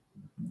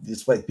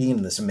 It's like being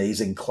in this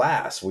amazing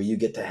class where you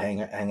get to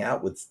hang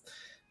out with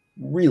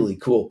really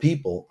cool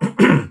people,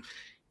 and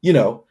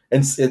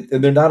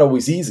they're not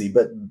always easy,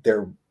 but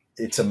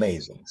it's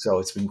amazing. So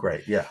it's been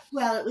great. Yeah.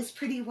 Well, it was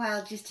pretty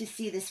wild just to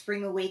see the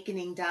Spring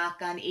Awakening doc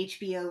on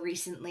HBO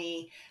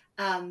recently.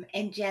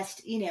 And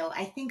just,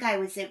 I think I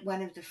was at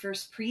one of the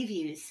first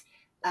previews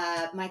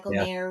Michael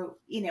Yeah. Mayer,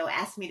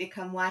 asked me to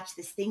come watch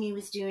this thing he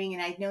was doing,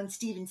 and I'd known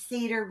Steven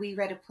Sater. We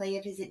read a play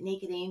of his at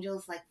Naked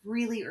Angels, like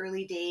really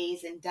early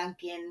days, and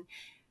Duncan.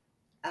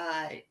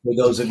 For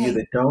those of you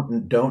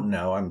that don't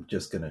know, I'm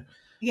just going to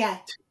yeah,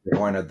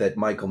 point out that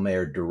Michael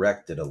Mayer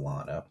directed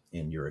Alana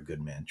in "You're a Good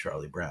Man,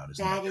 Charlie Brown."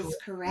 Isn't that is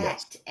correct.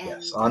 Yes, And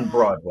yes, on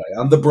Broadway,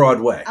 on the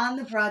Broadway. On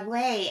the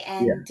Broadway,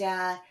 and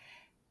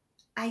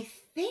I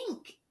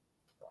think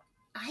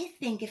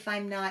if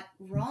I'm not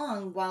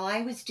wrong, while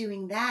I was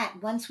doing that,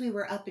 once we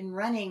were up and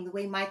running, the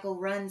way Michael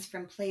runs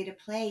from play to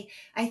play,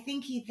 I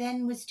think he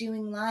then was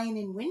doing Lion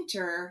in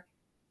Winter.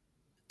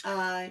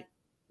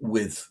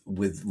 With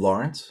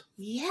Lawrence?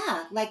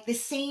 Yeah, like the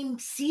same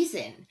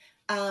season.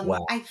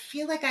 Wow. I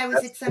feel like I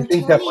was at some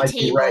Tony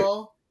table.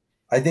 Right.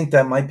 I think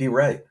that might be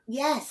right.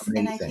 Yes, Amazing.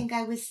 And I think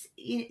I was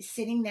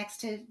sitting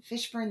next to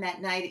Fishburne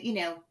that night,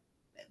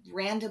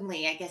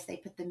 randomly. I guess they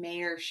put the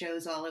Mayer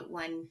shows all at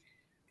one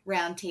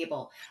round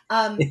table.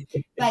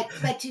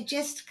 But to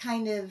just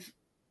kind of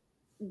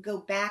go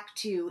back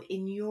to,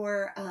 in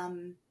your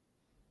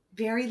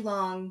very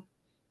long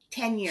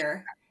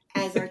tenure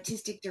as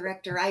artistic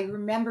director, I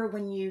remember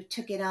when you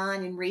took it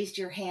on and raised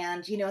your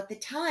hand, at the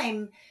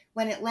time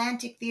when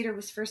Atlantic Theater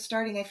was first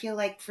starting, I feel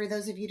like, for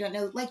those of you who don't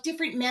know, like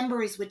different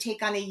members would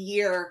take on a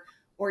year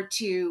or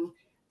two,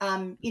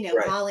 Right.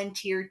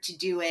 volunteer to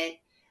do it.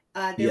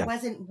 There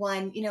wasn't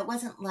one, it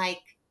wasn't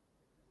like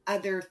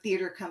other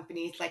theater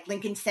companies like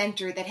Lincoln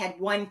Center that had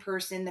one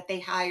person that they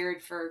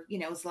hired for,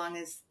 as long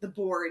as the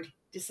board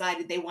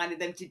decided they wanted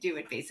them to do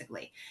it,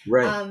 basically.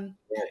 Right.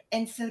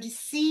 And so to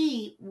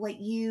see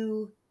what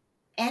you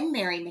and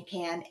Mary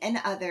McCann and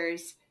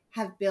others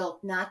have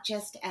built, not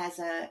just as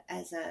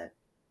a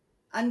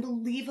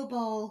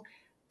unbelievable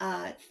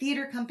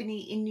theater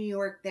company in New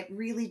York that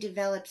really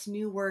develops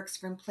new works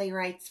from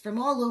playwrights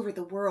from all over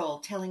the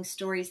world, telling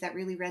stories that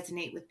really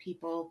resonate with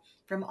people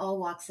from all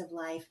walks of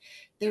life.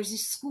 There's a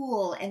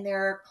school and there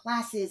are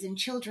classes and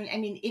children. I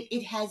mean,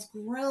 it has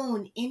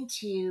grown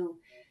into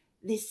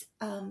this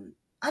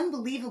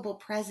unbelievable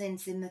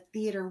presence in the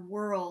theater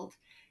world,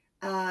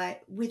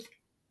 with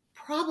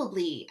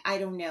probably, I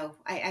don't know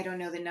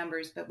the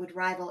numbers, but would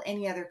rival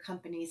any other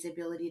company's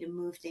ability to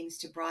move things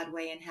to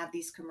Broadway and have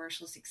these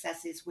commercial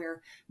successes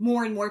where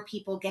more and more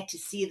people get to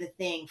see the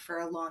thing for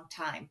a long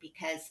time.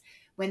 Because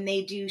when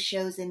they do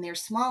shows in their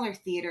smaller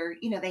theater,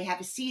 they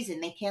have a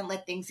season. They can't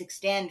let things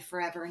extend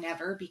forever and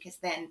ever, because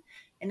then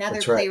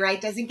another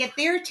playwright doesn't get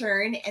their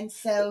turn. And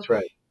so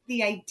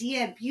the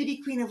idea,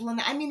 Beauty Queen of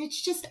London, I mean,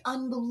 it's just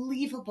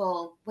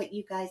unbelievable what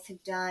you guys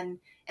have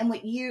done, and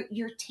what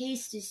your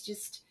taste is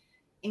just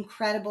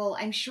incredible.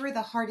 I'm sure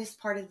the hardest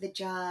part of the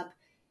job,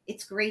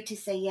 it's great to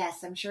say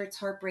yes. I'm sure it's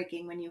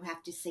heartbreaking when you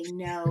have to say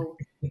no.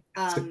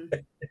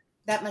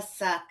 That must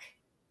suck,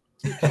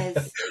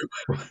 because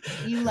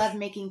you love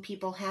making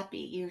people happy.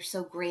 You're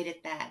so great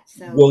at that.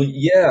 So, well,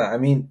 yeah, I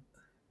mean,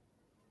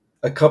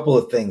 a couple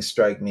of things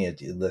strike me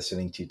at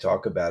listening to you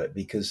talk about it,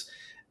 because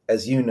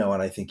as you know,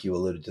 and I think you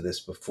alluded to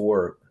this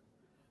before,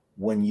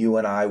 when you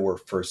and I were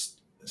first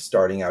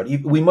starting out,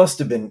 we must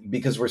have been,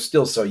 because we're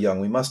still so young,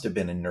 we must have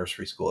been in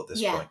nursery school at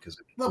this point.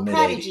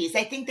 Prodigies.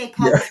 I think they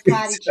call us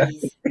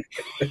prodigies.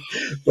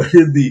 Exactly. But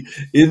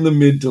in the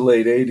mid to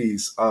late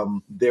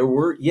 80s, there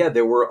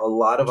were a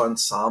lot of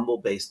ensemble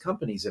based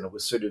companies, and it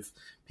was sort of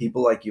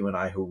people like you and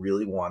I who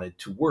really wanted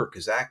to work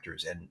as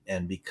actors,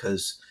 and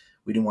because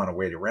we didn't want to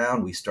wait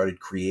around, we started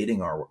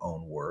creating our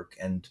own work.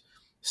 And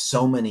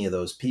so many of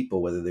those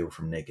people, whether they were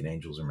from Naked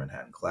Angels or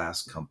Manhattan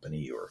Class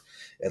Company or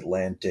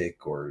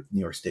Atlantic or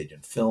New York Stage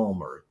and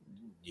Film or,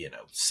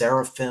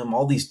 Seraphim,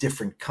 all these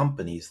different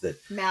companies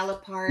that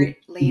Malaparte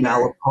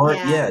later.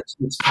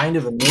 It's kind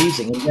of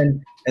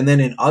amazing. And then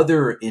in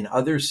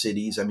other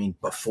cities, I mean,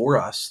 before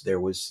us, there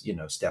was,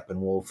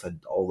 Steppenwolf and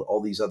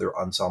all these other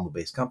ensemble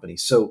based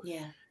companies. So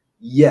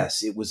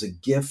yes, it was a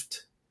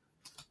gift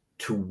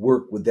to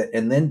work with that.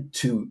 And then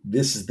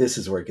this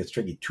is where it gets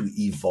tricky, to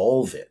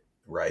evolve it.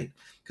 Right?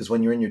 Because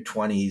when you're in your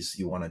 20s,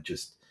 you want to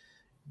just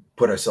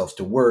put ourselves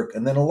to work.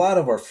 And then a lot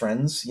of our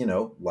friends,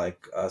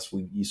 like us,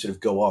 you sort of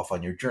go off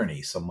on your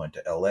journey. Some went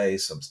to LA,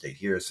 some stayed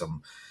here,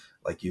 some,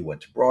 like you,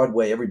 went to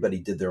Broadway. Everybody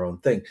did their own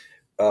thing.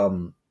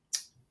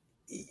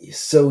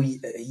 So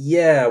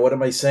yeah, what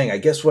am I saying? I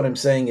guess what I'm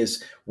saying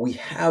is we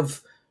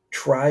have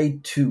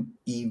tried to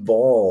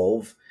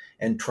evolve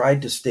and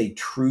tried to stay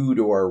true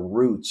to our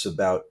roots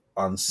about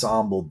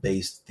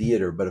ensemble-based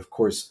theater. But of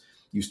course,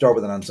 you start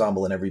with an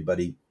ensemble and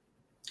everybody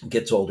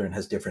gets older and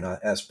has different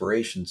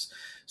aspirations.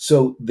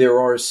 So there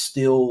are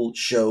still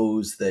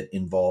shows that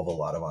involve a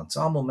lot of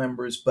ensemble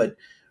members, but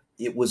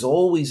it was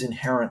always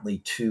inherently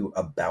too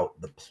about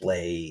the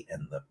play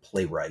and the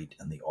playwright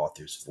and the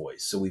author's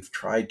voice. So we've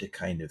tried to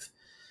kind of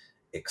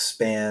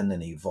expand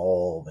and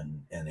evolve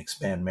and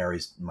expand.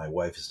 My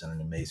wife, has done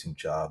an amazing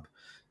job,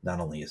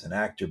 not only as an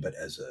actor, but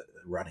as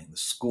running the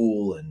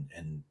school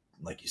and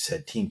like you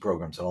said, team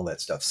programs and all that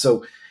stuff.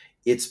 So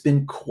it's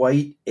been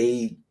quite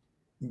a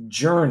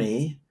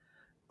journey.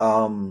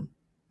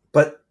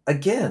 But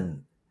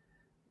again,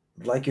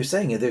 like you're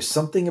saying, there's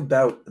something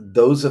about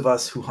those of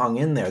us who hung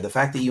in there. The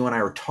fact that you and I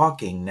are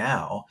talking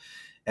now,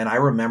 and I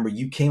remember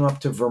you came up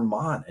to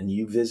Vermont and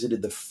you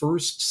visited the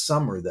first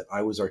summer that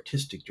I was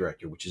artistic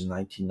director, which is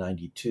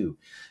 1992.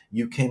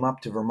 You came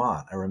up to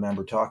Vermont. I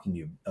remember talking to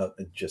you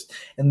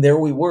and there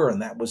we were.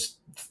 And that was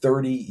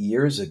 30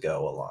 years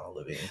ago, Alana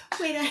Levine.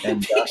 Wait, I'm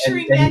And,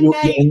 picturing and that you,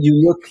 night. and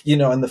you look,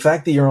 and the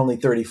fact that you're only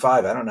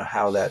 35, I don't know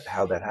how that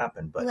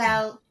happened, but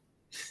Well,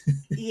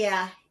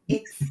 yeah,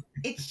 it's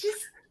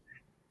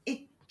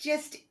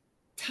just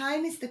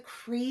time is the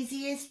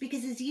craziest,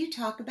 because as you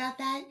talk about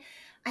that,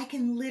 I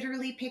can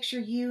literally picture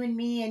you and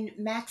me and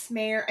Max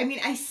Mayer. I mean,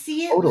 I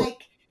see it Totally.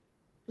 like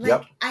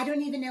Yep. I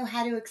don't even know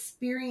how to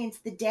experience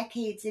the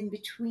decades in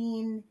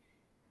between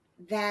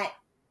that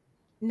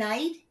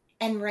night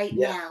and right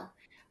Yeah. now.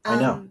 I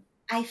know.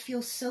 I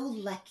feel so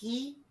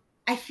lucky.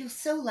 I feel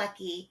so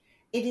lucky.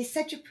 It is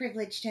such a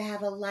privilege to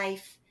have a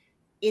life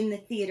in the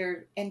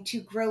theater and to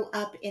grow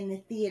up in the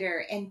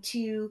theater and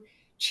to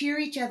cheer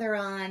each other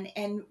on.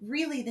 And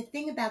really the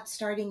thing about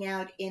starting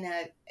out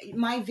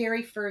my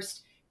very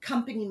first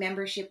company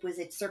membership was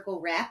at Circle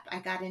Rep. I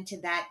got into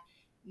that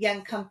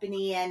young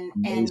company and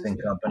Amazing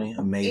company.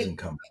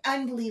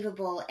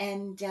 unbelievable.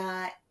 And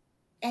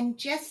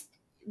just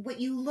what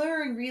you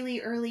learn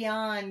really early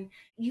on,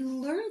 you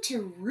learn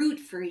to root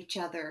for each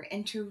other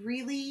and to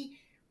really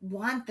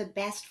want the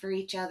best for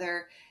each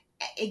other,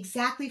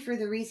 exactly for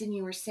the reason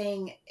you were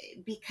saying,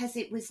 because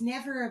it was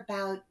never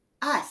about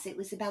us. It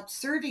was about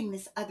serving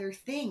this other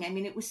thing. I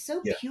mean, it was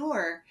so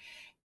pure,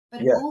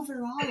 but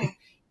overall,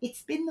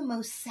 it's been the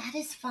most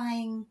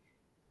satisfying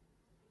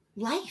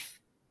life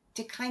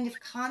to kind of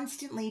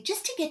constantly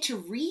just to get to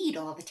read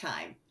all the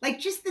time, like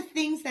just the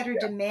things that are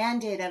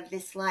demanded of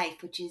this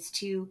life, which is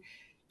to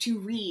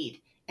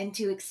read and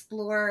to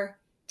explore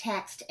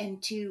text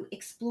and to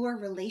explore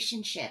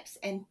relationships.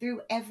 And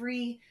through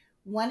every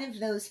one of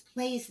those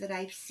plays that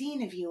I've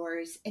seen of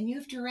yours, and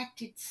you've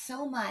directed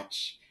so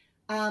much.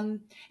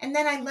 And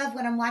then I love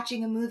when I'm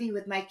watching a movie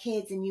with my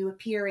kids and you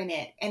appear in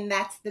it, and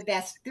that's the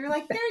best. They're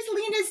like, "There's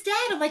Lena's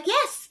dad." I'm like,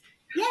 yes,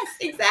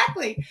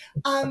 exactly.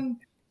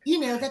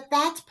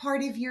 That's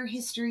part of your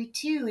history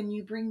too, and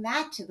you bring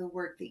that to the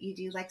work that you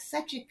do, like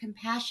such a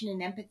compassion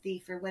and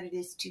empathy for what it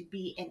is to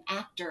be an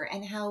actor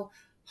and how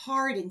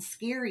hard and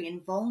scary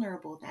and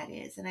vulnerable that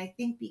is. And I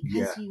think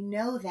because you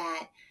know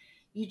that,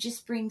 you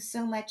just bring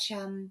so much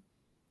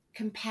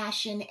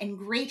compassion and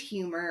great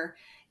humor,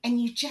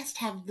 and you just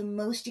have the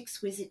most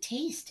exquisite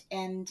taste,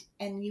 and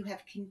you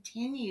have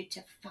continued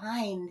to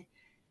find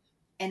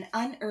and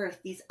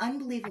unearth these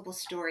unbelievable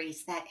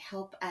stories that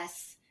help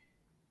us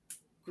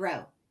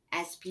grow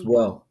as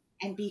people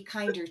and be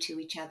kinder to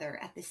each other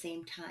at the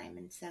same time.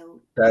 And so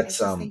I just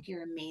think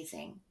you're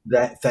amazing.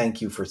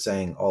 Thank you for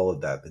saying all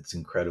of that. That's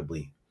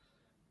incredibly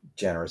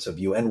generous of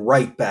you, and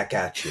right back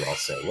at you. I'll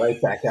say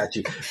right back at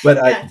you.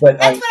 But that's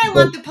what I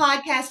want the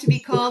podcast to be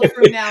called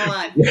from now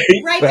on.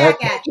 Right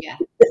back at you.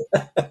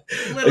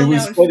 Little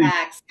known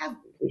facts. How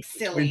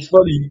silly. It's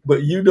funny,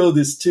 but you know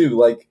this too.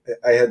 Like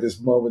I had this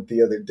moment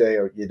the other day,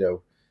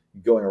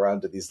 going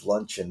around to these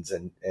luncheons,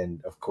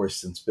 and of course,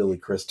 since Billy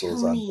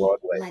Crystal's on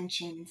Broadway,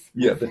 luncheons.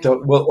 Yeah,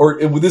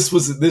 this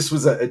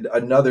was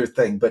another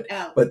thing, but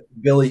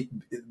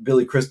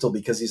Billy Crystal,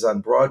 because he's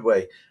on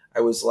Broadway, I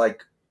was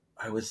like,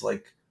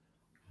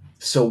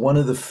 so one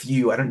of the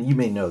few, you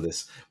may know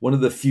this, one of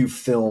the few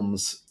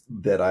films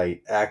that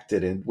I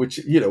acted in, which,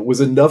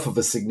 was enough of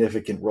a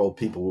significant role,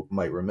 people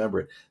might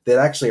remember it, that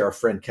actually our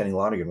friend Kenny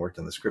Lonergan worked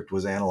on the script,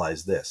 was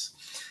Analyze This.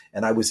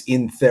 And I was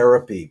in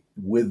therapy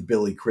with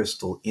Billy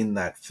Crystal in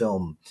that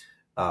film.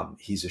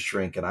 He's a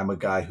shrink, and I'm a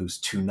guy who's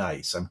too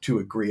nice. I'm too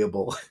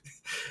agreeable.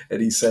 And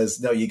he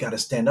says, no, you got to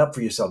stand up for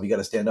yourself. You got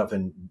to stand up.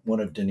 And one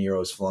of De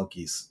Niro's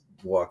flunkies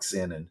walks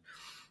in and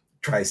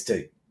tries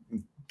to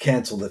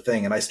cancel the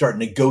thing. And I start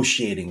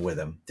negotiating with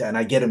him, and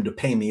I get him to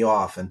pay me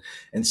off.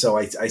 And so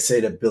I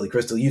say to Billy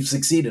Crystal, you've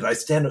succeeded. I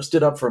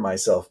stood up for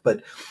myself.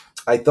 But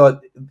I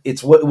thought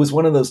it was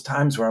one of those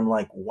times where I'm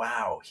like,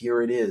 wow,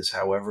 here it is,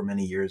 however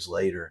many years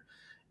later,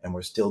 and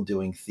we're still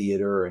doing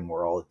theater, and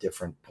we're all at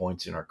different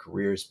points in our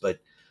careers.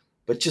 But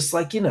just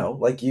like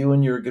you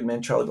and You're a Good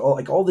Man, Charlie,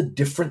 all the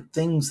different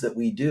things that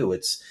we do,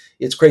 it's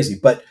crazy.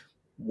 But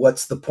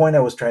what's the point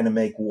I was trying to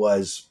make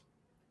was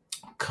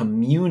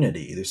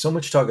community. There's so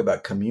much talk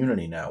about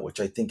community now, which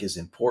I think is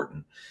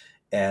important.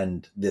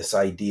 And this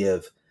idea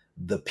of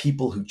the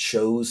people who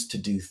chose to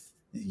do,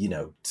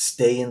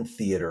 stay in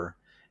theater,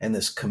 and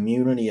this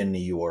community in New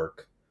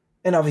York.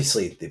 And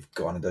obviously they've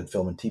gone and done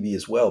film and TV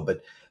as well,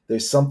 but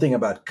there's something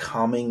about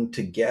coming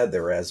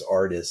together as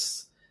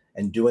artists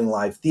and doing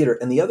live theater.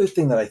 And the other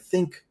thing that I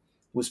think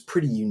was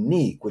pretty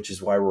unique, which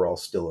is why we're all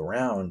still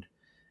around,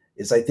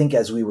 is I think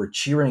as we were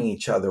cheering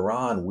each other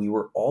on, we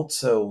were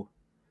also,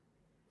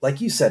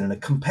 like you said, in a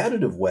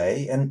competitive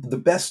way, and the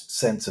best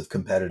sense of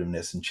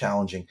competitiveness and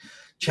challenging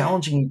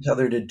each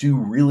other to do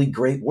really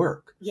great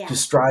work, to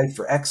strive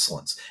for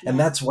excellence. And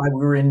that's why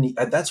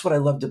that's what I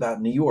loved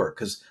about New York,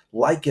 because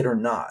like it or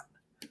not,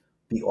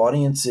 the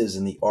audiences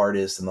and the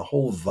artists and the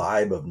whole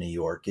vibe of New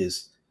York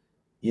is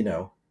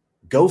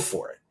go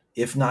for it.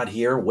 If not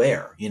here,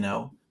 where?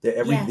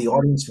 The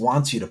audience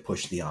wants you to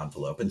push the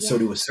envelope. And so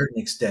to a certain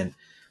extent,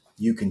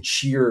 you can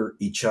cheer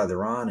each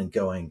other on and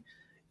going,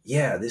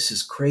 yeah, this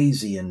is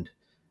crazy. And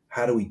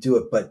how do we do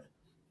it?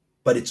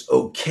 But it's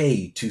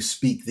okay to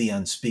speak the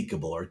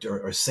unspeakable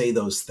or say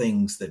those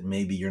things that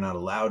maybe you're not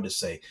allowed to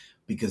say,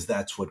 because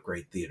that's what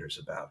great theater is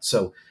about.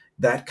 So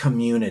that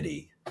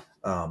community,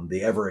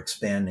 the ever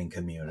expanding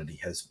community,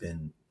 has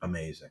been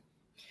amazing.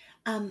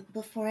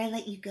 Before I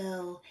let you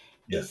go,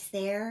 is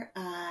there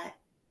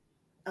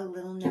a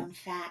little known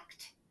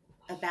fact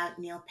about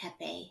Neil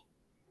Pepe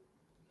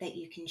that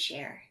you can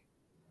share?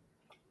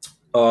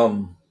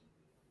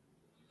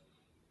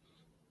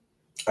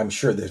 I'm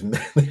sure there's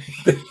many.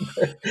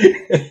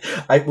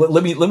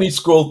 Let me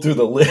scroll through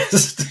the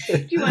list.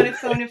 Do you want to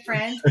phone a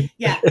friend?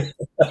 Yeah.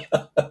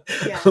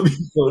 Let me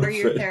phone or a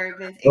your friend.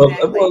 therapist.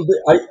 Exactly.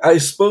 I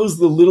suppose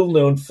the little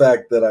known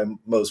fact that I'm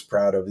most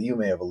proud of, you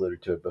may have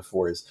alluded to it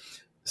before, is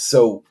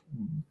so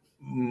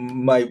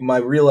my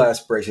real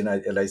aspiration,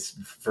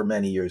 for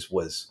many years,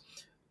 was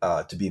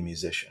to be a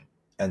musician.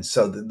 And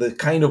so the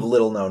kind of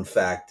little known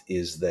fact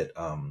is that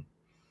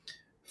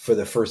for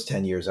the first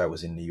 10 years I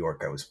was in New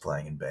York, I was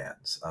playing in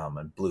bands,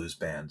 and blues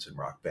bands and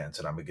rock bands,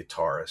 and I'm a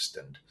guitarist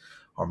and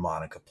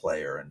harmonica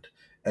player.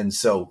 And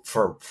so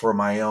for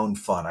my own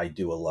fun, I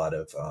do a lot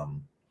of,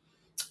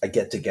 I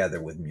get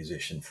together with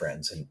musician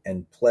friends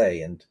and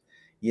play, and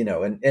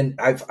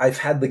I've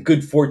had the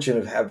good fortune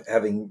of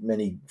having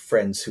many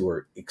friends who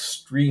are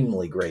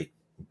extremely great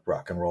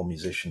rock and roll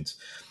musicians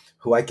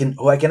who I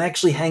can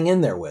actually hang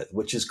in there with,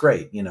 which is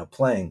great,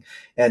 playing.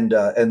 And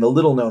the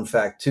little known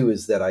fact too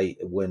is that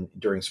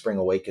during Spring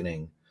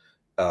Awakening,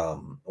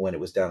 when it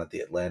was down at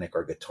the Atlantic,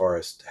 our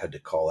guitarist had to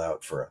call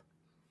out for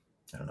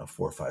 4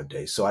 or 5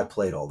 days. So I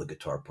played all the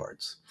guitar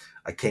parts.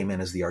 I came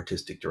in as the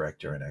artistic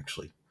director and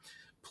actually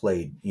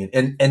played.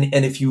 And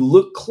if you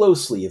look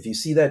closely, if you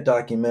see that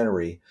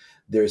documentary,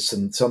 there's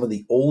some of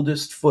the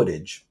oldest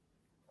footage.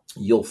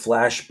 You'll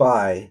flash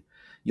by,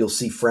 you'll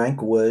see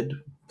Frank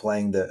Wood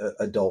playing the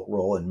adult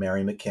role and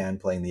Mary McCann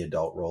playing the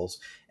adult roles.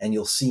 And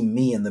you'll see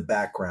me in the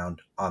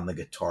background on the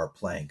guitar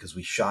playing, because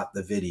we shot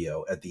the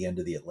video at the end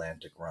of the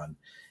Atlantic run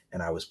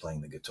and I was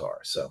playing the guitar.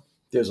 So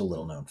there's a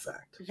little known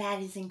fact.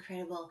 That is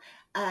incredible.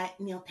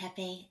 Neil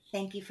Pepe,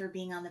 thank you for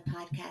being on the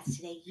podcast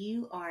today.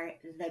 You are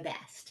the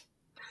best.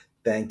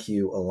 Thank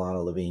you,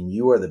 Alana Levine.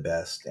 You are the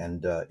best.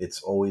 And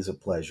it's always a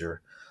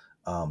pleasure,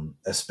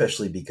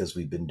 especially because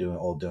we've been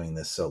doing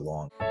this so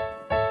long.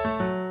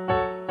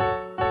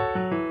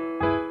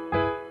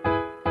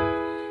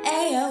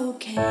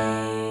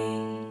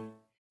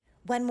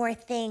 One more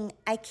thing,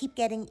 I keep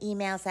getting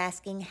emails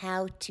asking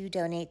how to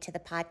donate to the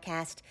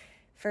podcast.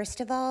 First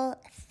of all,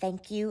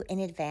 thank you in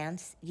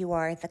advance. You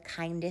are the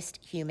kindest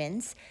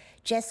humans.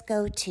 Just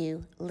go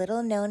to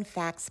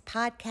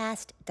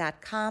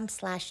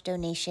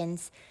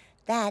littleknownfactspodcast.com/donations.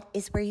 That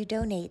is where you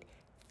donate.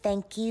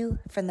 Thank you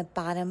from the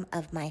bottom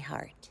of my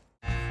heart.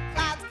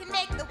 Clouds can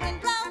make the wind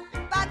blow,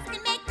 bugs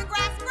can make the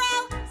grass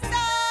grow. So,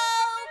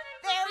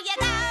 there you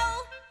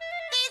go.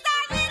 These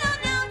are little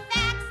known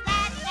facts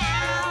that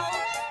now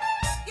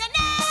you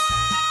know.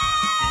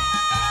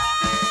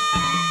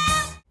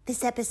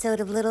 This episode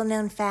of Little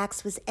Known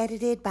Facts was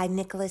edited by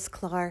Nicholas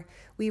Clark.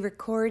 We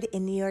record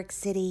in New York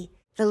City.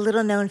 The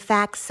Little Known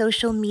Facts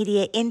social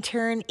media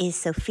intern is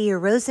Sophia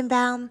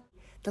Rosenbaum.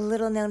 The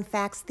Little Known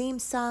Facts theme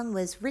song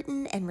was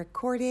written and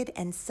recorded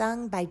and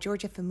sung by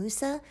Georgia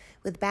Famusa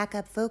with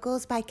backup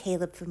vocals by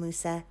Caleb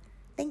Famusa.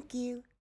 Thank you.